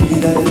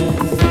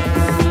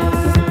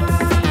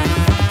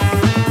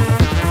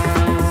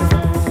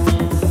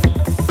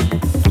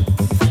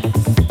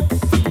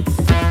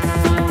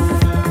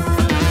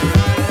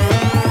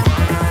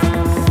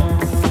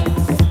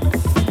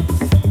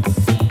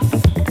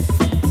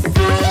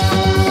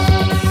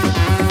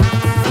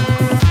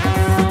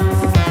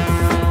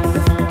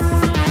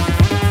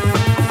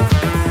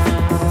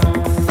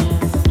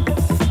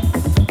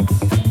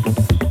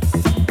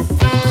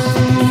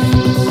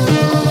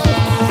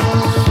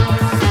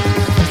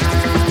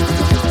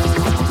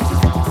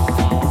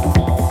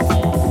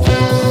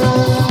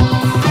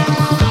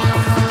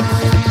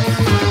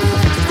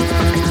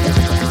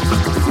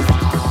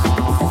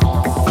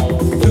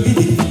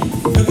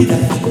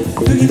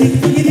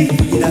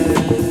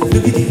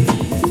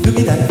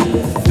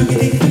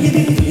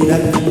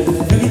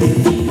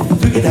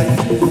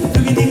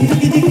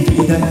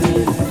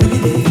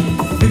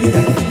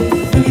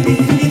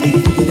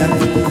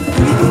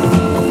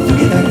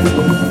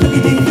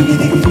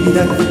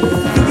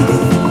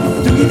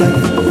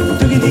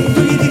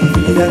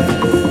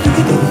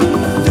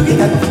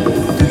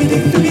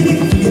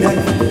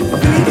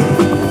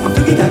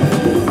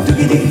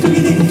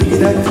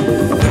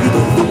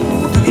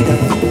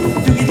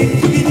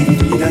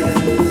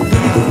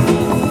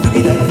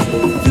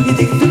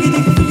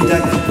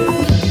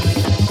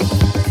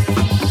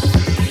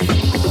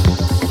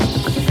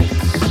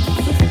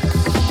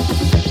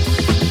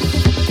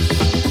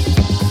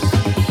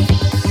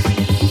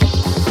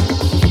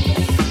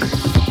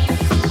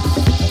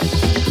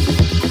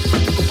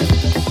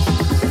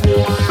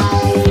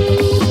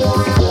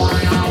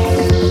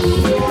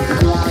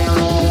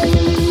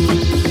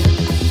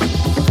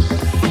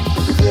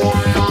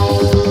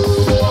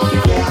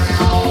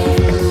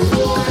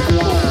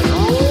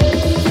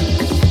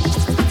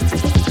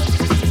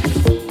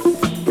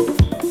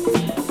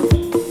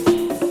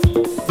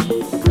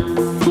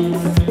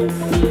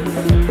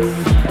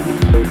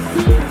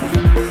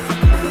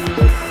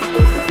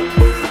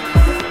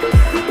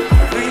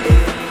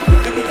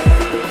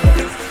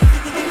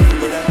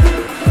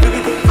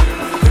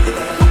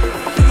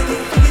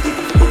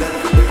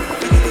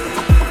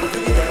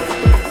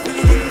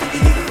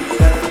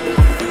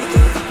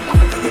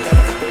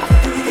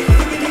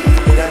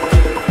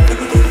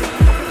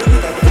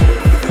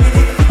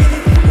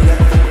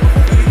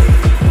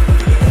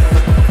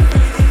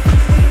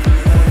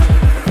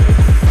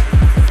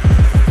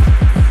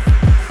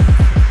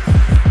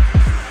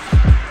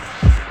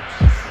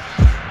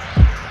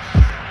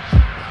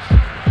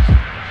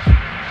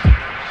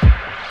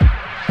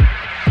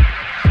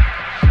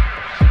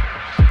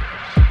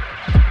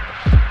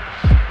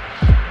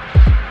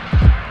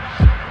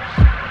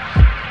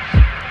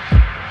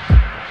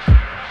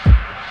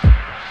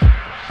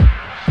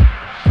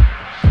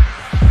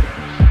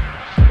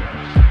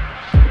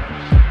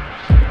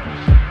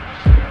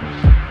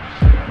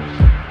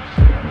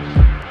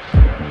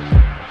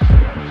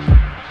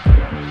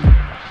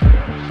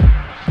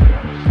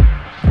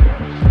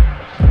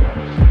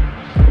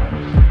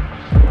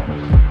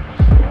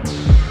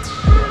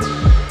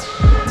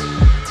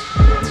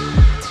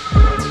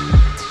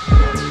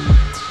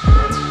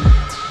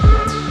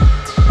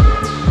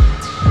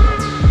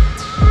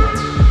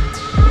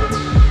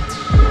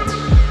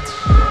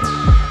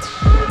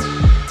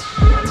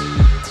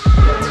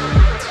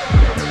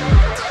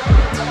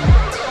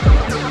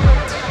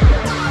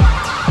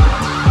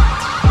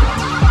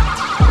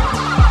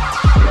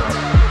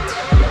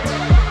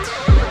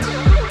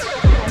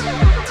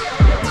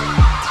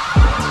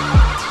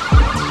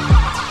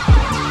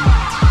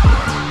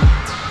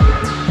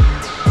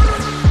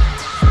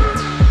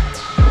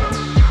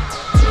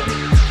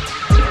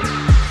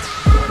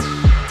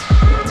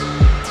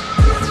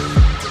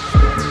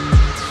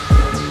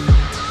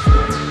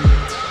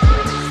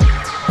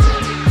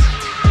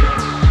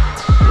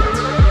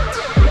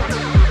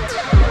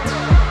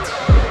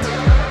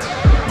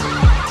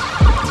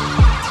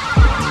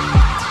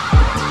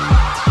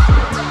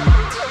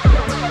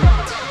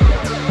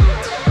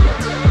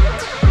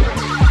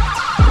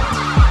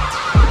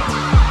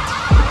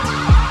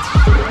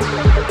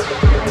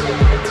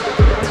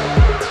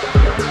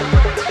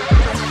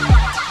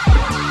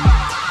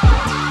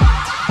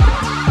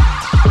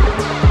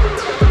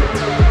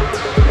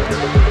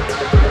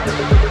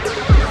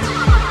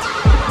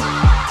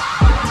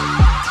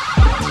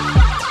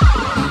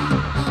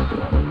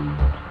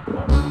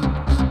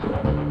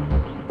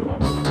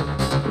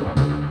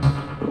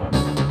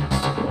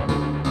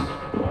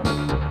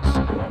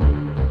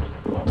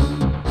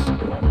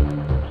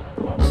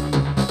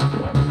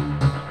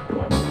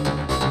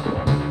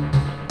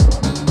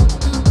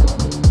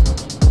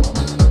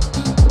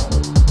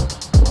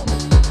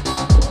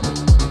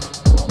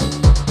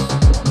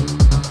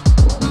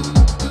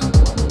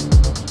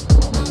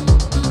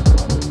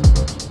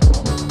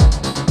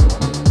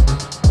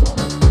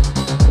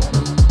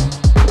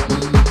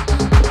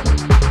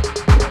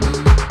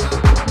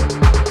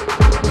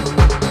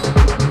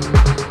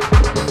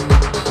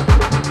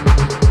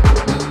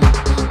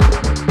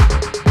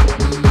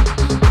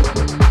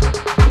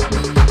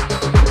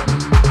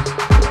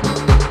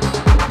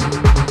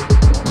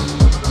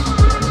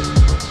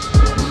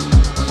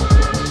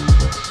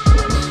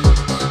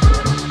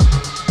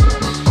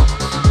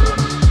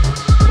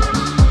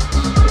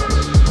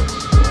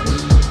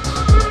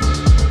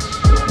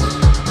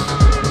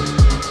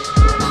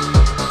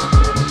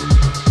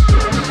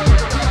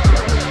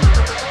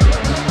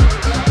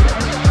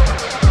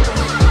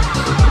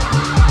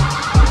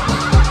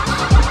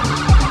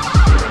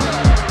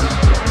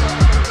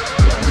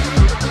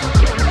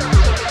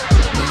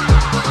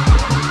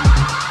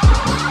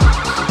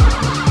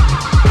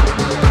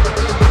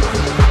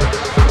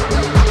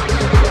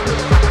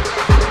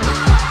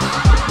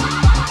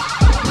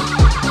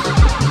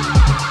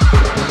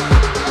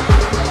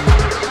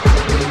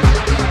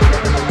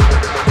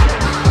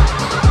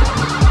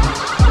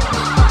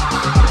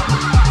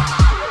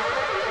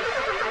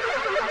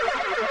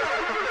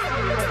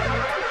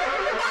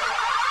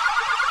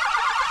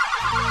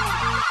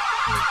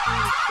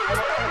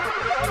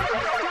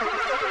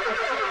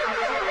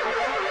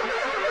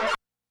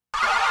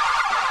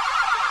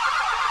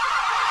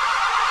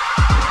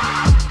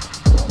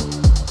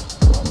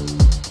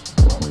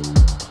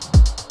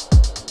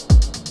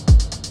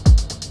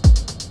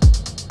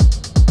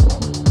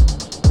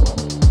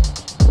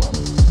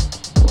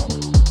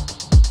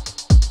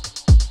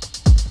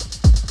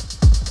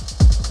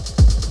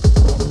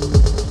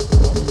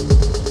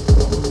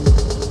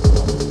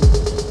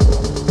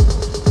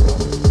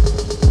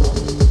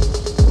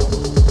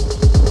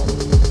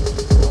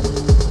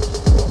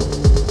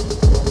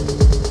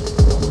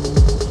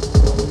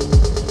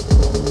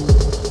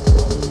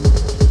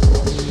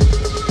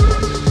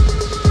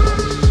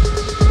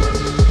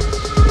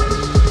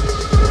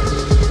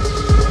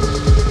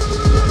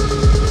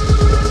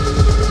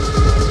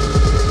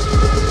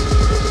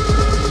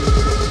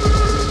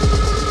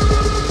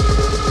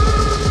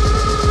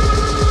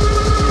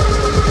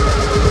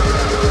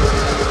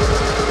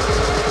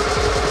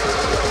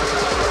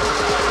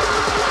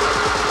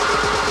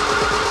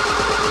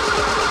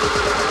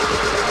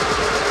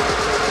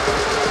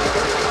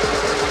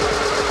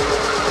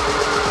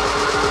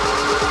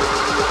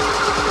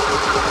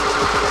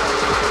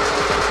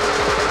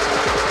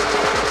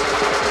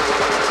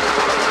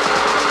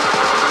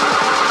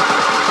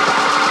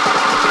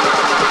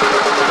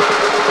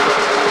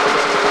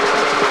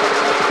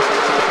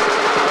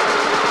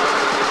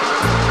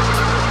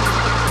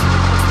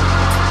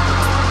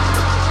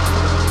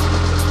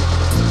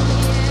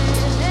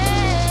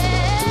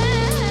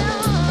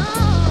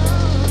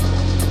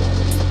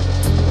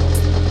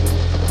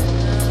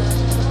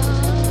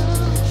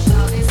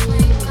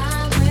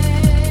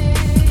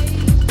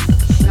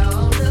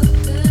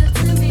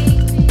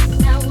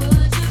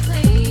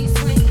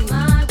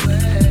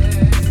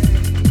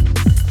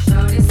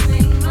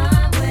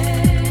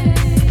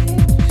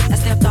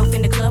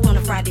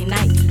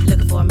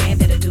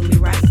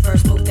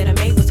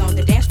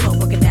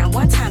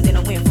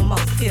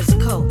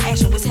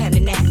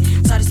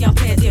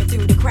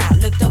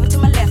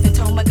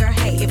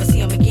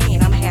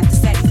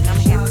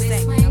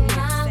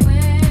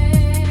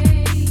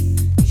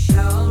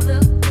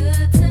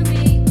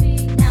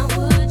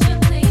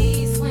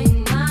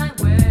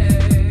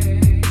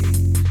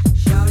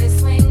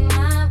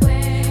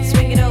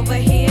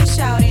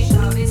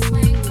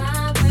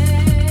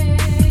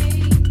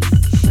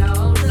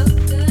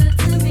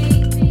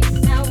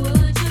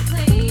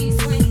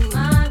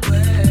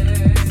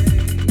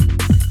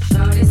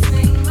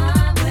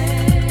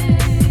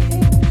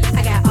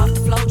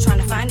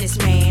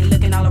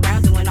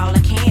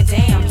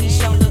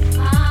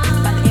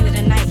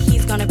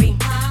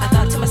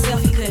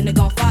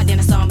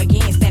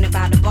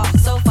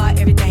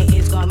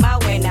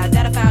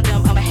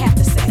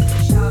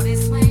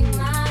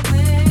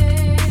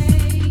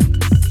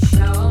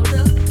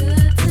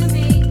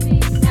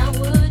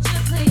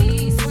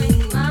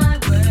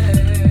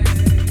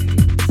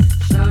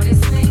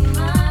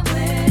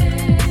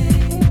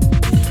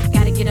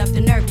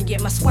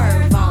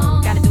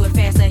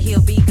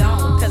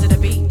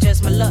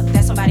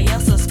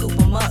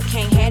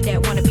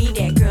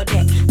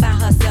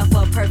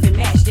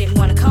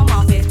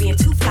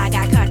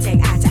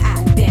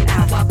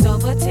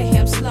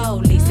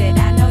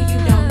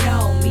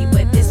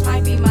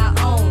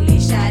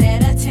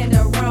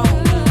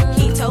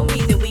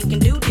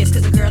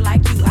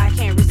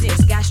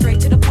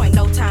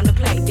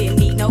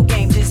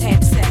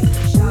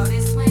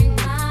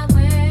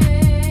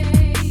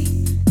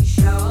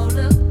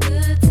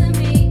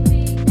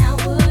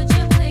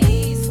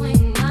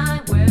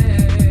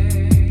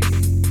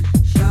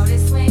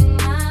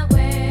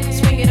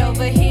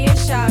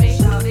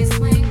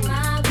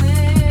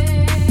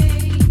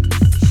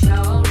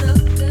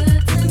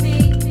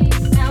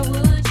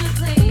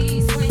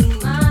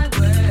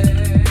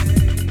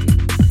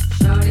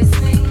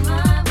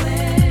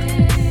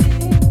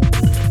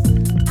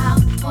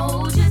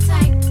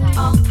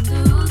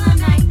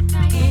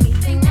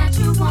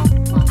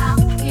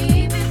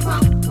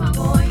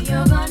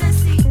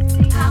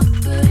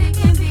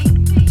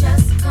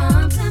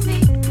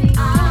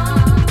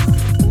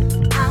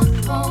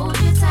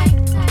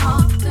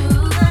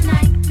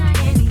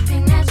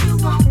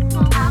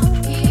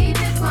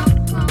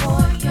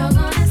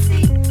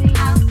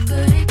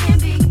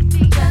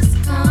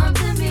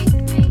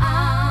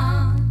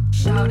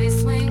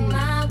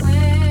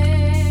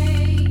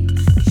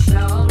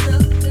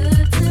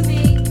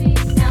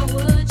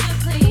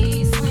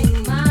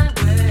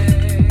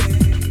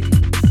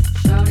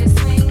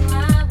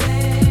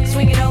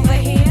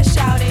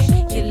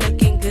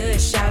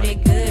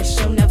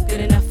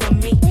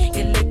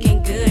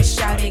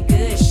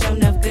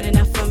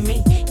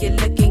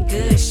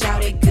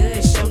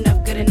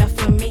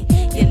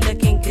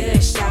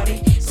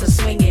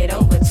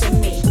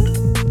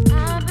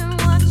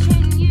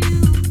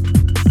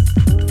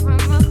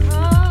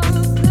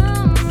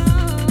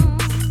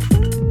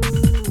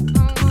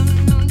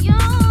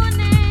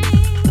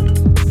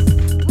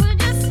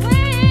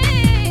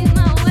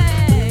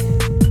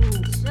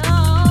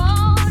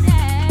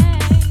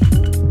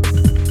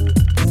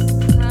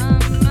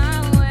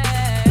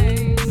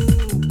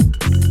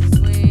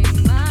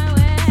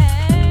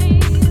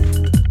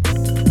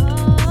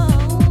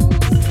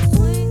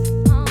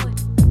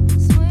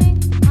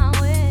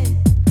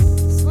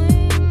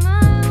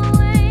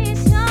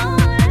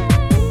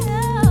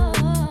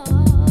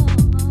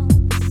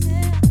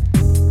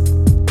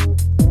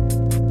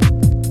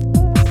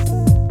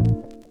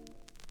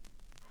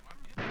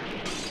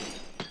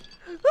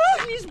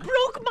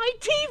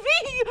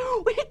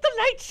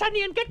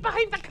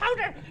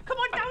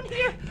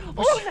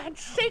Oh,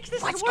 Land's sakes,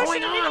 this What's is worse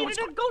going than on?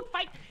 a goat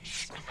fight.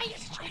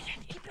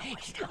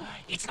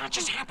 It's not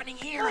just happening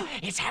here.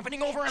 It's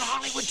happening over in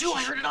Hollywood, too.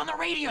 I heard it on the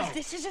radio.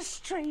 This is a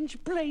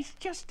strange place,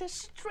 just as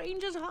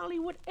strange as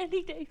Hollywood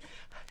any day.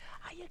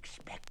 I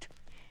expect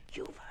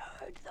you've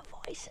heard the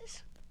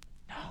voices.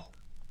 No.